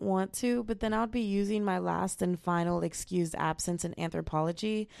 I don't want to, but then I'll be using my last and final excused absence in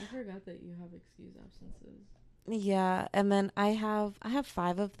anthropology. I forgot that you have excused absences. Yeah, and then I have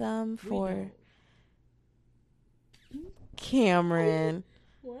 5 of them for Cameron.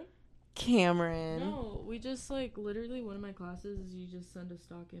 What? Cameron. No, we just like literally one of my classes is you just send a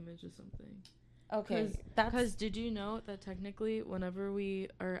stock image of something. Okay, Because did you know that technically whenever we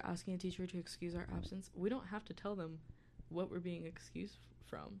are asking a teacher to excuse our absence, we don't have to tell them what we're being excused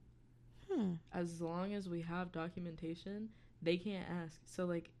from. As long as we have documentation, they can't ask. So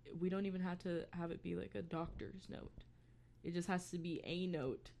like we don't even have to have it be like a doctor's note. It just has to be a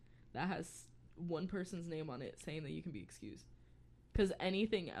note that has one person's name on it saying that you can be excused. Because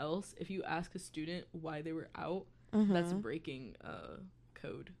anything else, if you ask a student why they were out, that's breaking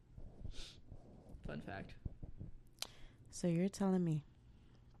code. Fun fact. So you're telling me.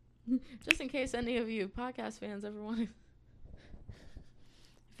 Just in case any of you podcast fans ever want to.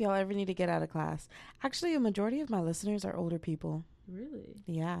 If y'all ever need to get out of class. Actually, a majority of my listeners are older people. Really?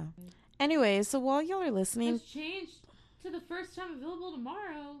 Yeah. Anyway, so while y'all are listening. It's changed to the first time available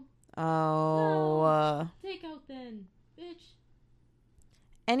tomorrow. Oh. Take out then, bitch.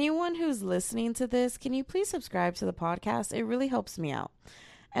 Anyone who's listening to this, can you please subscribe to the podcast? It really helps me out.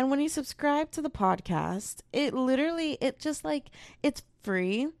 And when you subscribe to the podcast, it's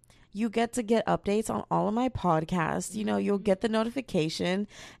free. You get to get updates on all of my podcasts. You know, you'll get the notification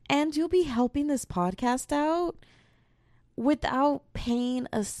and you'll be helping this podcast out without paying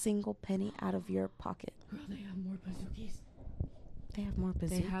a single penny out of your pocket. Girl, they have more Pizookies. They have more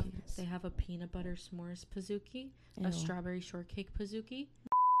Pizookies. They have a peanut butter s'mores Pizookie, a strawberry shortcake Pizookie.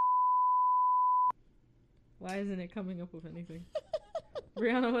 Why isn't it coming up with anything?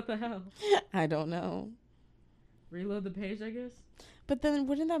 Brianna, what the hell? I don't know. Reload the page, I guess. But then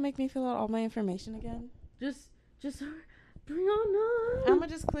wouldn't that make me fill out all my information again? Just Brianna. I'm gonna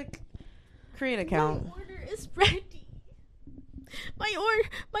just click create account. My order is ready. My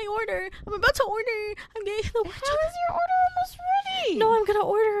order. I'm about to order. I'm getting the. How is your order almost ready? No, I'm gonna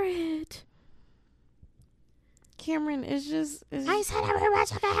order it. Cameron, it's just. I said I'm about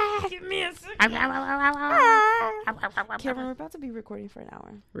to give me a second. Cameron, we're about to be recording for an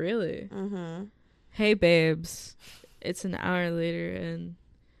hour. Really? Mm-hmm. Hey, babes. It's an hour later, and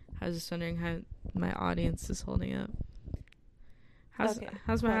I was just wondering how my audience is holding up. How's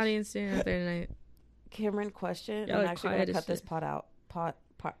my audience doing out there tonight? Cameron, question. Y'all I'm are actually quiet going to as cut this shit. pot out. Pot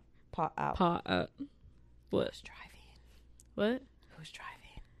out. Pot up. What? Who's driving? What? Who's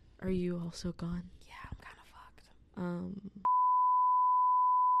driving? Are you also gone? Yeah, I'm kind of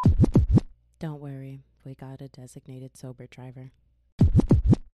fucked. Don't worry. We got a designated sober driver.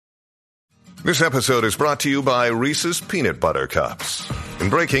 This episode is brought to you by Reese's Peanut Butter Cups. In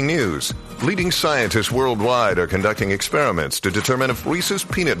breaking news, leading scientists worldwide are conducting experiments to determine if Reese's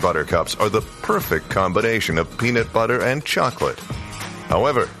Peanut Butter Cups are the perfect combination of peanut butter and chocolate.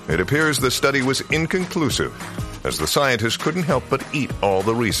 However, it appears the study was inconclusive, as the scientists couldn't help but eat all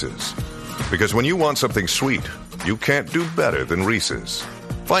the Reese's. Because when you want something sweet, you can't do better than Reese's.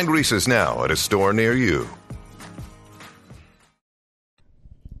 Find Reese's now at a store near you.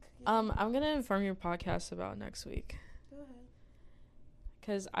 I'm gonna inform your podcast about next week. Go ahead.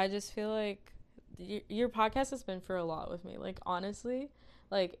 Because I just feel like your podcast has been for a lot with me. Like, honestly,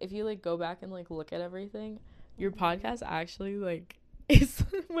 like, if you, like, go back and, like, look at everything, your podcast actually, like, is,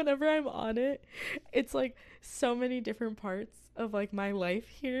 whenever I'm on it, it's, like, so many different parts of, like, my life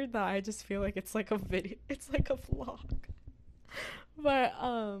here that I just feel like it's, like, a video. It's, like, a vlog. But,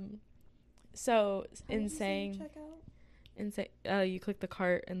 so, in saying... you click the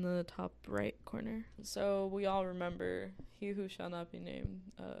cart in the top right corner. So we all remember he who shall not be named,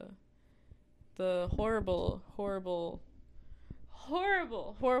 the horrible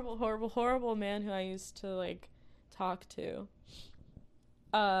man who I used to, like, talk to.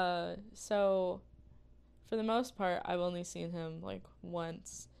 So for the most part, I've only seen him, like,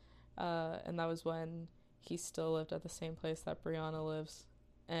 once, and that was when he still lived at the same place that Brianna lives,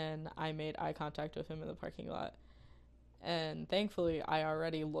 and I made eye contact with him in the parking lot. And thankfully, I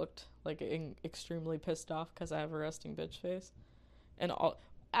already looked, like, extremely pissed off because I have a resting bitch face. And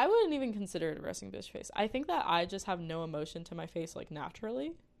I wouldn't even consider it a resting bitch face. I think that I just have no emotion to my face, like,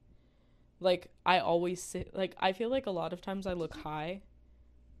 naturally. Like, I always sit, like, I feel like a lot of times I look high.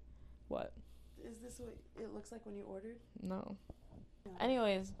 What? Is this what it looks like when you ordered? No.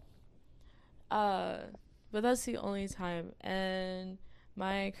 Anyways, but that's the only time. And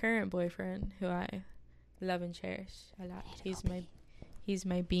my current boyfriend, who I love and cherish a lot. He's my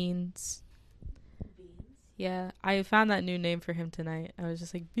beans. Beans? Yeah, I found that new name for him tonight. I was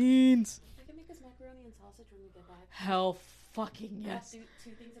just like, beans. I can make us macaroni and sausage when we get back. Hell fucking yes. I have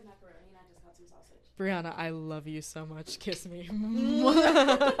two things of macaroni and I just got some sausage. Brianna, I love you so much. Kiss me.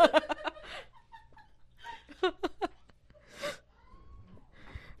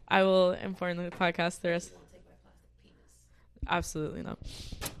 I will inform the podcast the rest. You won't take my plastic penis. Absolutely not.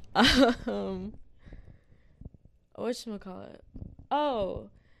 Whatchamacallit? Oh,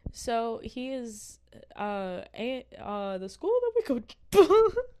 so he is the school that we go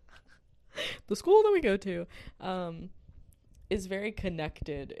the school that we go to is very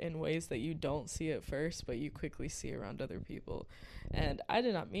connected in ways that you don't see at first, but you quickly see around other people. And I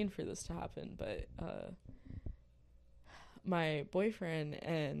did not mean for this to happen, but my boyfriend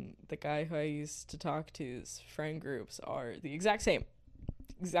and the guy who I used to talk to's friend groups are the exact same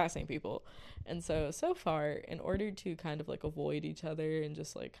people. And so far, in order to kind of, like, avoid each other and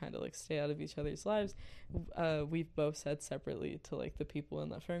just, like, kind of, like, stay out of each other's lives, we've both said separately to, like, the people in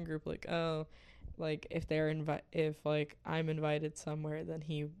that friend group, like, oh, like, if like, I'm invited somewhere, then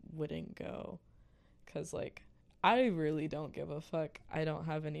he wouldn't go, because, like, I really don't give a fuck. I don't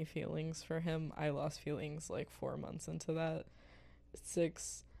have any feelings for him. I lost feelings, like, 4 months into that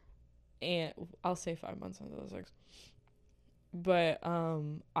 6, and I'll say 5 months into those 6. But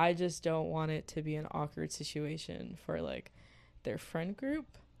I just don't want it to be an awkward situation for, like, their friend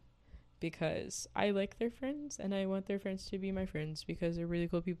group, because I like their friends and I want their friends to be my friends because they're really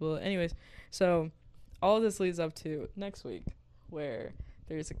cool people. Anyways, so all of this leads up to next week, where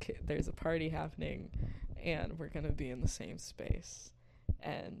there's a party happening and we're gonna be in the same space,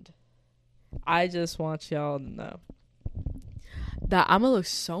 and I just want y'all to know that I'm gonna look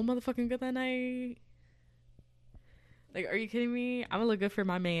so motherfucking good that night. Like, are you kidding me? I'm gonna look good for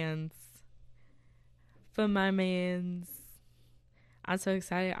my mans. I'm so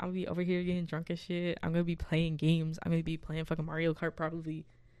excited. I'm gonna be over here getting drunk as shit. I'm gonna be playing games. I'm gonna be playing fucking Mario Kart probably.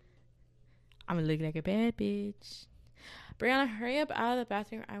 I'm gonna look like a bad bitch. Brianna, hurry up out of the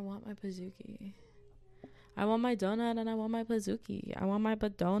bathroom. I want my Pizookie. I want my donut and I want my Pizookie. I want my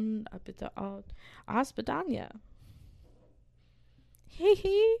Aspadanya.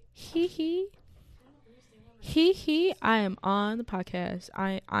 Hee. I am on the podcast.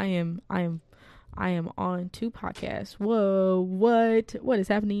 I am on 2 podcasts. Whoa, what is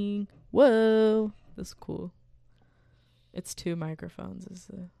happening? Whoa, this is cool. It's 2 microphones.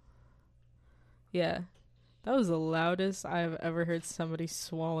 Yeah. That was the loudest I've ever heard somebody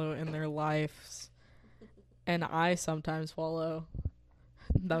swallow in their lives. And I sometimes swallow.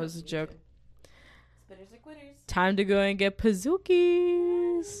 That was a joke. Spitters or quitters. Time to go and get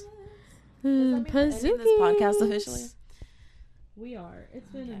Pazookies. Does that mean we're ending this podcast officially? We are. It's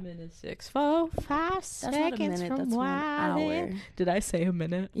been a minute. 6, 4, 5 That's seconds not a minute. from That's 1 hour. Did I say a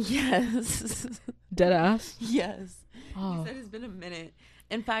minute? Yes. Dead ass? Yes. Oh. He said it's been a minute.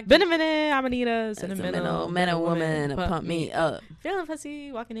 In fact, Been a minute. I'm Anita. Sentimental. man or woman, pump me up. Feeling fussy,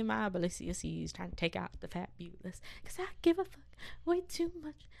 walking in my Balenciagas, trying to take out the fabulous. Cause I give a fuck way too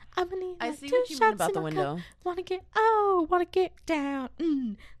much. I'm gonna need I like see 2 what you mean shots about in the my window. cup. Wanna get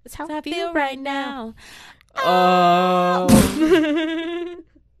down. That's how I feel right now. Oh.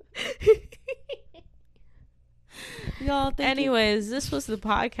 Y'all, anyways, this was the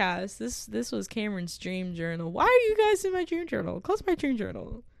podcast. This was Cameron's dream journal. Why are you guys in my dream journal? Close my dream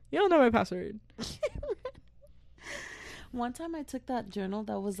journal. You don't know my password. One time I took that journal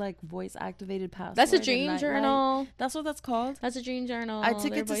that was like voice activated password. That's a dream journal. That's what that's called. That's a dream journal. I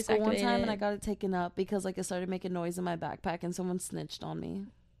took it to school one time and I got it taken up because like it started making noise in my backpack and someone snitched on me.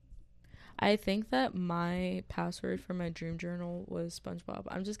 I think that my password for my dream journal was SpongeBob.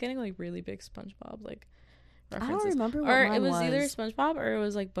 I'm just getting like really big SpongeBob like references. I don't remember what or mine it was was. either SpongeBob or it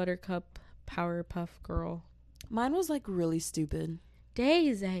was like Buttercup Powerpuff Girl. Mine was like really stupid.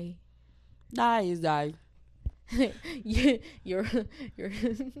 Daisy. Your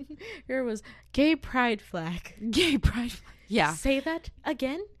was gay pride flag. Gay pride flag. Yeah. Say that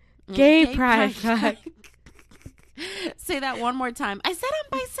again. Gay pride flag. Say that one more time. I said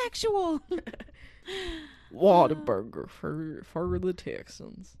I'm bisexual. Whataburger for the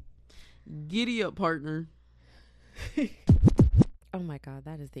Texans. Giddy up, partner. Oh my God,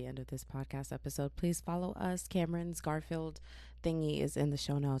 that is the end of this podcast episode. Please follow us. Cameron's Garfield thingy is in the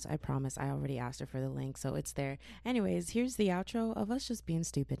show notes. I promise. I already asked her for the link, so it's there. Anyways, here's the outro of us just being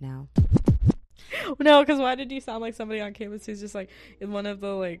stupid now. No, because why did you sound like somebody on campus who's just like in one of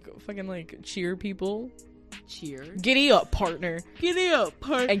the like fucking like cheer people? Cheer. Giddy up, partner. Giddy up,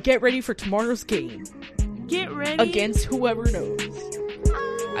 partner. And get ready for tomorrow's game. Get ready. Against whoever knows.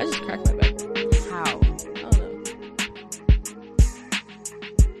 I just cracked my back. How? I don't know.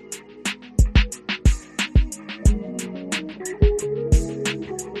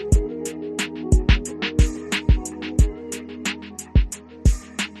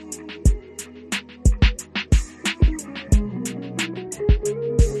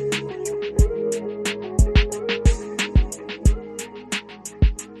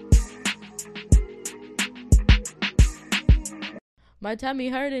 My tummy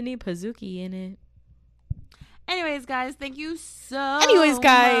hurt and need Pazookie in it. Anyways, guys, thank you so much. Anyways,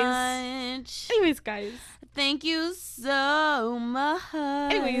 guys. Thank you so much.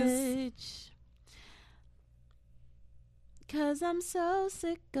 Anyways. 'Cause I'm so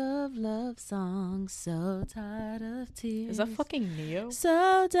sick of love songs, so tired of tears. Is that fucking Neo?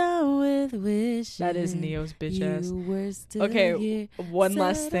 So done with wishing. That is Neo's bitch ass. You were still okay, here. one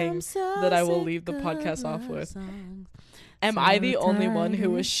last thing that I will leave the podcast off with. Am I the only one who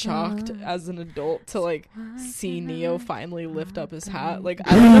was shocked as an adult to like see Neo finally lift up his hat? Like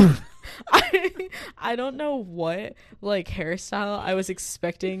I don't know, I don't know what like hairstyle I was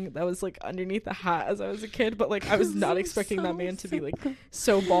expecting that was like underneath the hat as I was a kid, but like I was not expecting that man to be like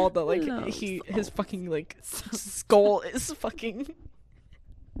so bald that like his fucking like skull is fucking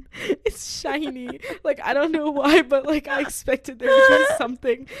it's shiny. Like I don't know why, but like I expected there to be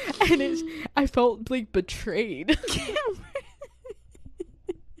something, and I felt like betrayed.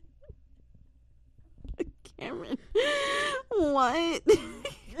 Cameron, what?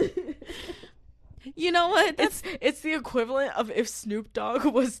 You know what? It's the equivalent of if Snoop Dogg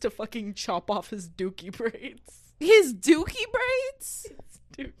was to fucking chop off his dookie braids. His dookie braids?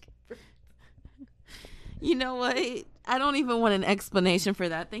 Dookie braids. You know what? I don't even want an explanation for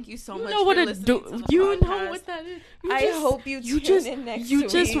that. Thank you so much know for what listening to the you podcast. know what that is. I hope you tune in next week. You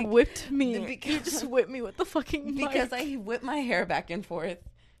just whipped me. You just whipped me with the fucking mic. Because I whip my hair back and forth.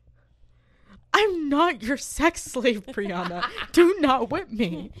 I'm not your sex slave, Brianna. Do not whip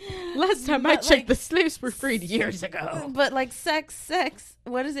me. Last time I checked, the slaves were freed years ago. But like sex.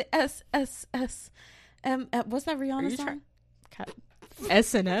 What is it? What's that Rihanna song?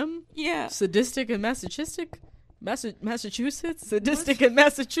 S&M? Yeah. Sadistic and masochistic? Massachusetts? Sadistic and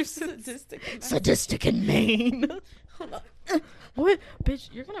Massachusetts? Sadistic and Maine. Hold on. What? Bitch,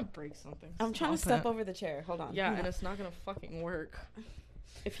 you're gonna break something. I'm trying to step over the chair. Hold on. Yeah, and it's not gonna fucking work.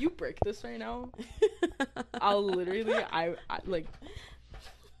 If you break this right now, I'll literally, I like...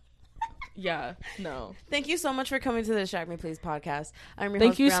 Yeah, no. Thank you so much for coming to the Distract Me Please podcast. I'm your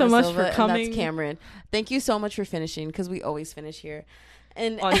Thank host, you Brianna so much Silva, for coming. And that's Cameron. Thank you so much for finishing, because we always finish here.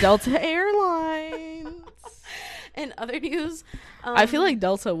 And On Delta Airlines. in other news, I feel like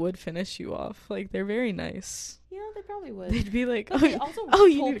Delta would finish you off. Like, they're very nice. you know, they probably would. They'd be like, But they also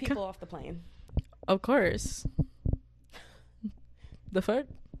you pull need to people off the plane. Of course. The fuck?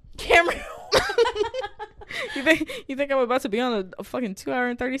 Cameron. You think I'm about to be on a fucking 2-hour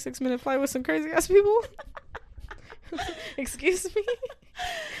and 36-minute flight with some crazy ass people? Excuse me?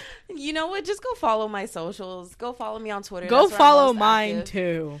 You know what? Just go follow my socials. Go follow me on Twitter. Go That's where I'm follow most mine active.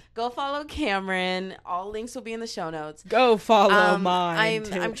 too. Go follow Cameron. All links will be in the show notes. Go follow mine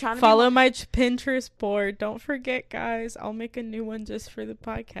too. I'm trying to follow my Pinterest board. Don't forget, guys. I'll make a new one just for the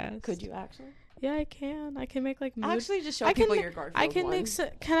podcast. Could you actually? Yeah, I can. I can make like mood. Actually, just show I people can, your Garfield I can one.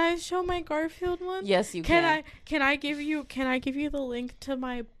 make. Can I show my Garfield one? Yes, you can. Can I give you the link to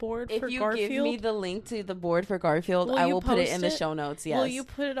my board for If you Garfield? give me the link to the board for Garfield, Will I you will put it in post the it? show notes. Yes. Will you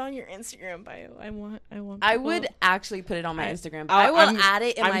put it on your Instagram bio? I want. I people- would actually put it on my Instagram. I will add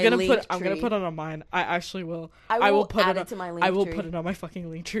it in my link I'm gonna tree. put it on mine. I actually will. I will put add it it to my link I will tree. put it on my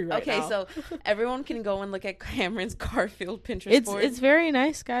fucking link tree right now. Okay, so everyone can go and look at Cameron's Garfield Pinterest board. It's very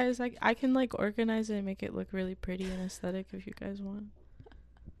nice, guys. Like, I can like organize it and make it look really pretty and aesthetic if you guys want.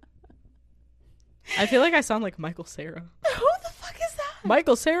 I feel like I sound like Michael Cera. Who the fuck is that?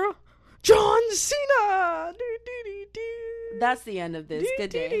 Michael Cera? John Cena! That's the end of this. Good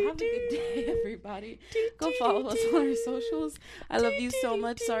day. Have a good day, everybody. Go follow us on our socials. I love you so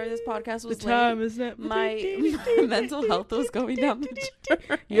much. Sorry this podcast was The time late. is not My mental health was going down the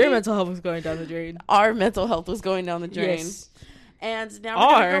drain. Your mental health was going down the drain. Our mental health was going down the drain. Yes. And now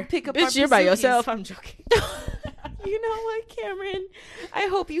we're gonna go pick up our bitch, you're by Pizookies. yourself. I'm joking. You know what, Cameron? I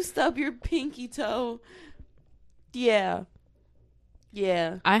hope you stub your pinky toe. Yeah.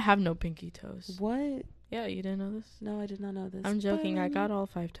 Yeah. I have no pinky toes. What? Yeah, you didn't know this? No, I did not know this. I'm joking. I got all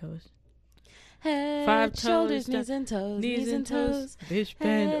 5 toes. Head, 5 shoulders, toes, knees and toes, Knees and toes. Bitch,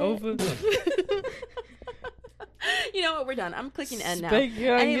 bend Head. over. You know what? We're done. I'm clicking end now. Spank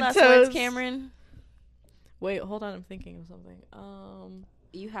you on Any your last toes. words, Cameron? Wait, hold on. I'm thinking of something.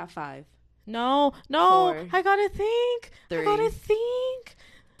 You have 5. No. 4, I gotta think. 3, I gotta think.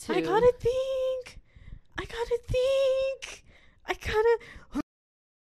 2. I gotta think. I gotta